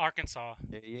past. Arkansas.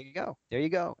 There you go. There you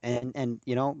go. And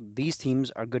these teams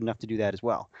are good enough to do that as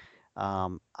well.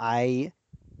 I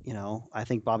I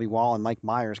think Bobby Wall and Mike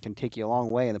Myers can take you a long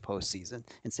way in the postseason.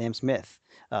 And Sam Smith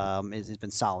has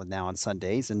been solid now on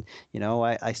Sundays. And,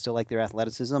 I still like their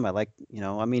athleticism.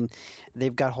 I mean,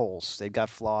 they've got holes, they've got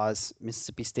flaws.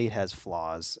 Mississippi State has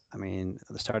flaws. I mean,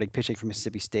 the starting pitching for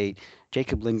Mississippi State,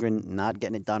 Jacob Lindgren, not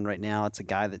getting it done right now. It's a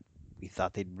guy that we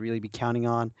thought they'd really be counting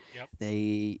on.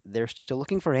 Yep, They're still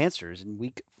looking for answers in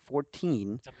week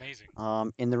 14 it's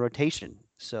amazing. in the rotation.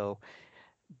 So,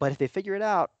 but if they figure it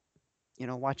out,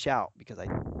 watch out because I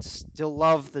still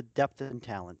love the depth and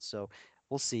talent. So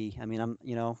we'll see. I mean,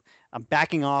 I'm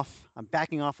backing off. I'm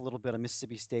backing off a little bit on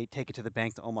Mississippi State, take it to the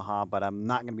bank to Omaha, but I'm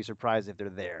not going to be surprised if they're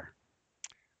there.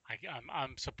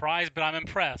 I'm surprised, but I'm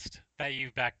impressed that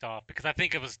you backed off because I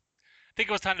think it was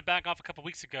time to back off a couple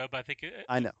weeks ago, but I think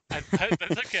I know.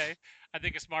 that's okay. I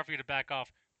think it's smart for you to back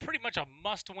off. Pretty much a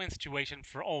must-win situation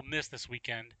for Ole Miss this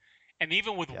weekend, and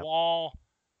even with Yep. Wall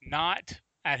not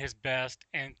at his best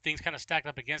and things kind of stacked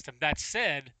up against him. That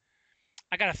said,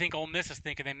 I got to think Ole Miss is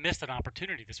thinking they missed an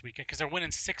opportunity this weekend because they're winning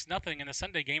 6-0 in the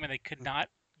Sunday game and they could not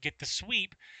get the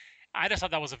sweep. I just thought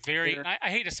that was a very, They're I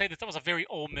hate to say this, that was a very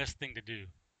Ole Miss thing to do.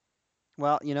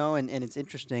 Well, and it's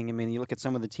interesting. I mean, you look at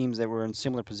some of the teams that were in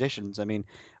similar positions. I mean,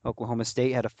 Oklahoma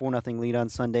State had a 4-0 lead on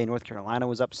Sunday. North Carolina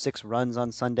was up 6 runs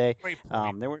on Sunday. Great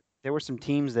point. There were some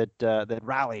teams that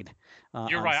rallied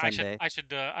You're on right. Sunday.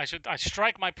 I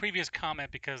strike my previous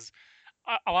comment because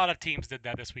a lot of teams did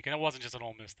that this week, and it wasn't just an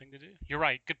Ole Miss thing to do. You're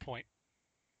right. Good point.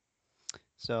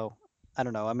 So I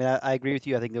don't know. I mean, I agree with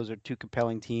you. I think those are two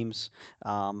compelling teams.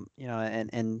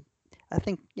 And I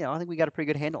think we got a pretty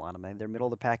good handle on them. I mean, they're middle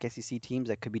of the pack SEC teams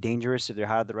that could be dangerous if they're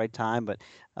hot at the right time, but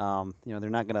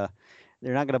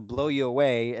they're not gonna blow you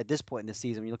away at this point in the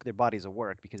season when you look at their bodies of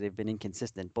work because they've been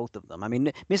inconsistent, both of them. I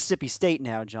mean, Mississippi State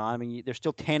now, John. I mean, they're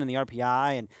still 10 in the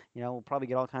RPI, and we'll probably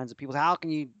get all kinds of people. How can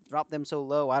you drop them so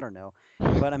low? I don't know,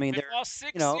 but I mean, They've they're lost you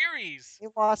six know series. they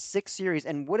lost 6 series,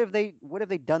 and what have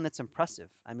they done that's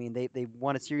impressive? I mean, they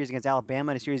won a series against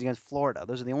Alabama and a series against Florida.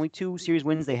 Those are the only two series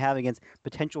wins they have against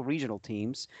potential regional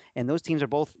teams, and those teams are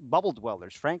both bubble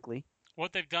dwellers, frankly.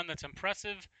 What they've done that's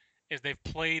impressive is they've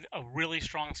played a really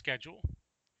strong schedule,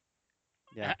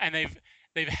 Yeah, and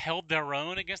they've held their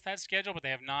own against that schedule, but they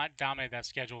have not dominated that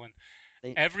schedule. And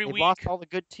they every they've lost week, all the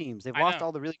good teams. They've I lost know,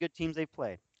 all the really good teams they've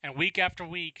played. and week after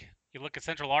week, you look at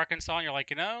Central Arkansas, and you're like,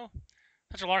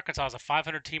 Central Arkansas is a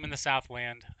 500 team in the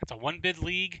Southland. It's a one bid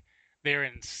league. They're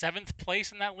in seventh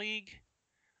place in that league.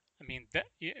 I mean,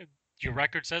 your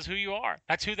record says who you are.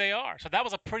 That's who they are. So that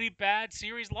was a pretty bad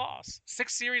series loss.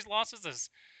 6 series losses is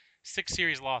 6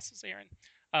 series losses, Aaron.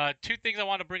 Two things I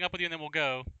want to bring up with you, and then we'll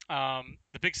go.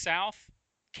 The Big South.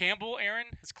 Campbell, Aaron,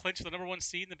 has clinched the number one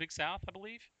seed in the Big South, I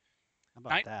believe. How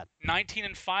about that?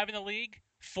 19-5 in the league,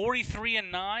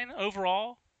 43-9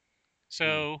 overall. Mm.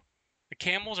 So the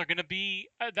Camels are going to be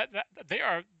they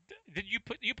are. Did you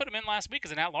put them in last week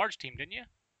as an at-large team, didn't you?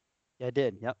 Yeah, I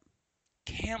did. Yep.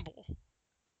 Campbell.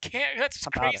 That's How just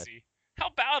about it? crazy. How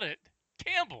about it?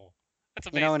 Campbell. That's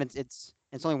And amazing.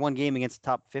 it's only one game against the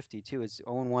top 50 too. It's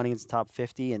 0-1 against the top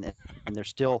 50, and they're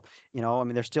still, I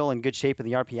mean, they're still in good shape in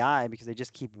the RPI because they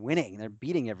just keep winning. They're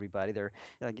beating everybody. They're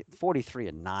like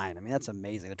 43-9. I mean, that's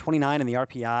amazing. They're 29 in the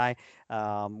RPI,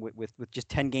 with just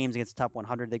 10 games against the top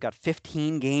 100. They got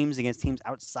 15 games against teams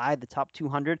outside the top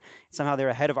 200. Somehow they're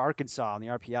ahead of Arkansas on the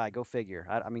RPI. Go figure.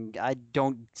 I mean, I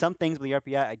don't. Some things with the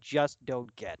RPI I just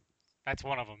don't get. That's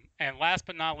one of them. And last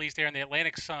but not least, Aaron, the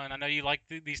Atlantic Sun. I know you like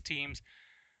these teams.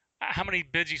 How many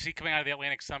bids you see coming out of the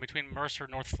Atlantic Sun between Mercer,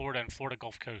 North Florida, and Florida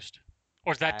Gulf Coast?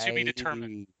 Or is that to be I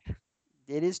determined?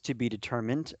 It is to be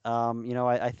determined.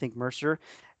 I think Mercer,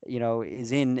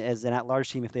 is in as an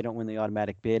at-large team if they don't win the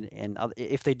automatic bid, and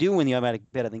if they do win the automatic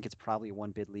bid, I think it's probably a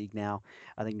one-bid league now.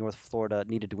 I think North Florida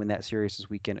needed to win that series this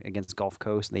weekend against Gulf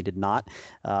Coast, and they did not.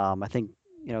 I think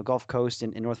Gulf Coast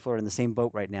and North Florida in the same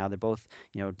boat right now. They're both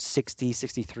 60,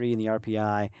 63 in the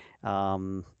RPI.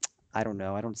 I don't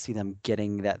know. I don't see them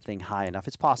getting that thing high enough.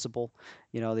 It's possible.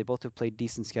 They both have played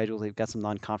decent schedules. They've got some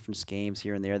non-conference games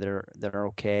here and there that are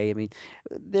okay. I mean,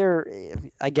 they're.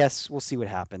 I guess we'll see what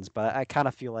happens. But I kind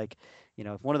of feel like,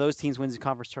 if one of those teams wins the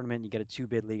conference tournament, you get a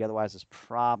two-bid league. Otherwise, it's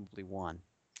probably one.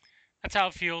 That's how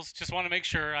it feels. Just want to make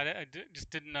sure. Just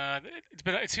didn't.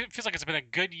 It feels like it's been a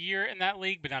good year in that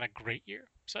league, but not a great year.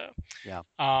 So, Yeah.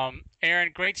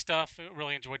 Aaron, great stuff.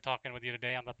 Really enjoyed talking with you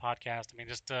today on the podcast. I mean,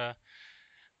 just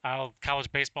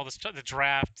college baseball, the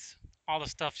draft, all the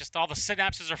stuff. Just all the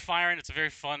synapses are firing. It's a very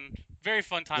fun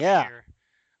time of Yeah. year.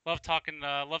 Love talking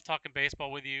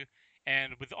baseball with you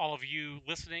and with all of you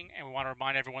listening. And we want to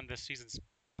remind everyone this season's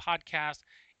podcast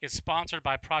is sponsored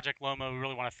by Project Lomo. We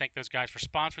really want to thank those guys for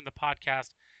sponsoring the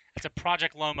podcast. It's at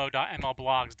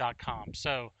projectlomo.mlblogs.com.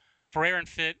 So for Aaron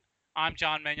Fitt, I'm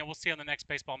John Manuel. We'll see you on the next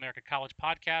Baseball America College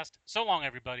podcast. So long,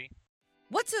 everybody.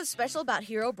 What's so special about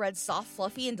Hero Bread's soft,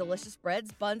 fluffy, and delicious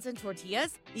breads, buns, and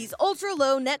tortillas? These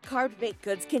ultra-low net-carb baked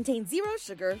goods contain zero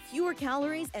sugar, fewer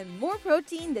calories, and more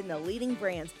protein than the leading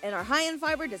brands, and are high in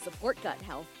fiber to support gut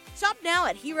health. Shop now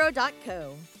at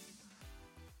hero.co.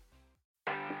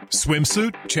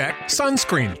 Swimsuit? Check.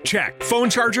 Sunscreen? Check. Phone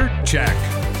charger? Check.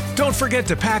 Don't forget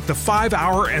to pack the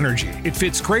 5-Hour Energy. It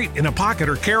fits great in a pocket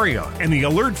or carry-on, and the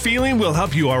alert feeling will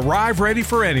help you arrive ready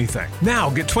for anything. Now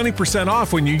get 20%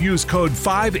 off when you use code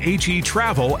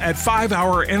 5HETRAVEL at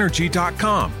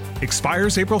 5hourenergy.com.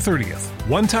 Expires April 30th.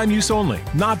 One-time use only.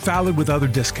 Not valid with other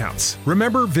discounts.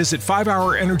 Remember, visit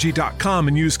 5hourenergy.com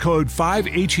and use code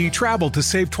 5HETRAVEL to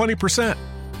save 20%.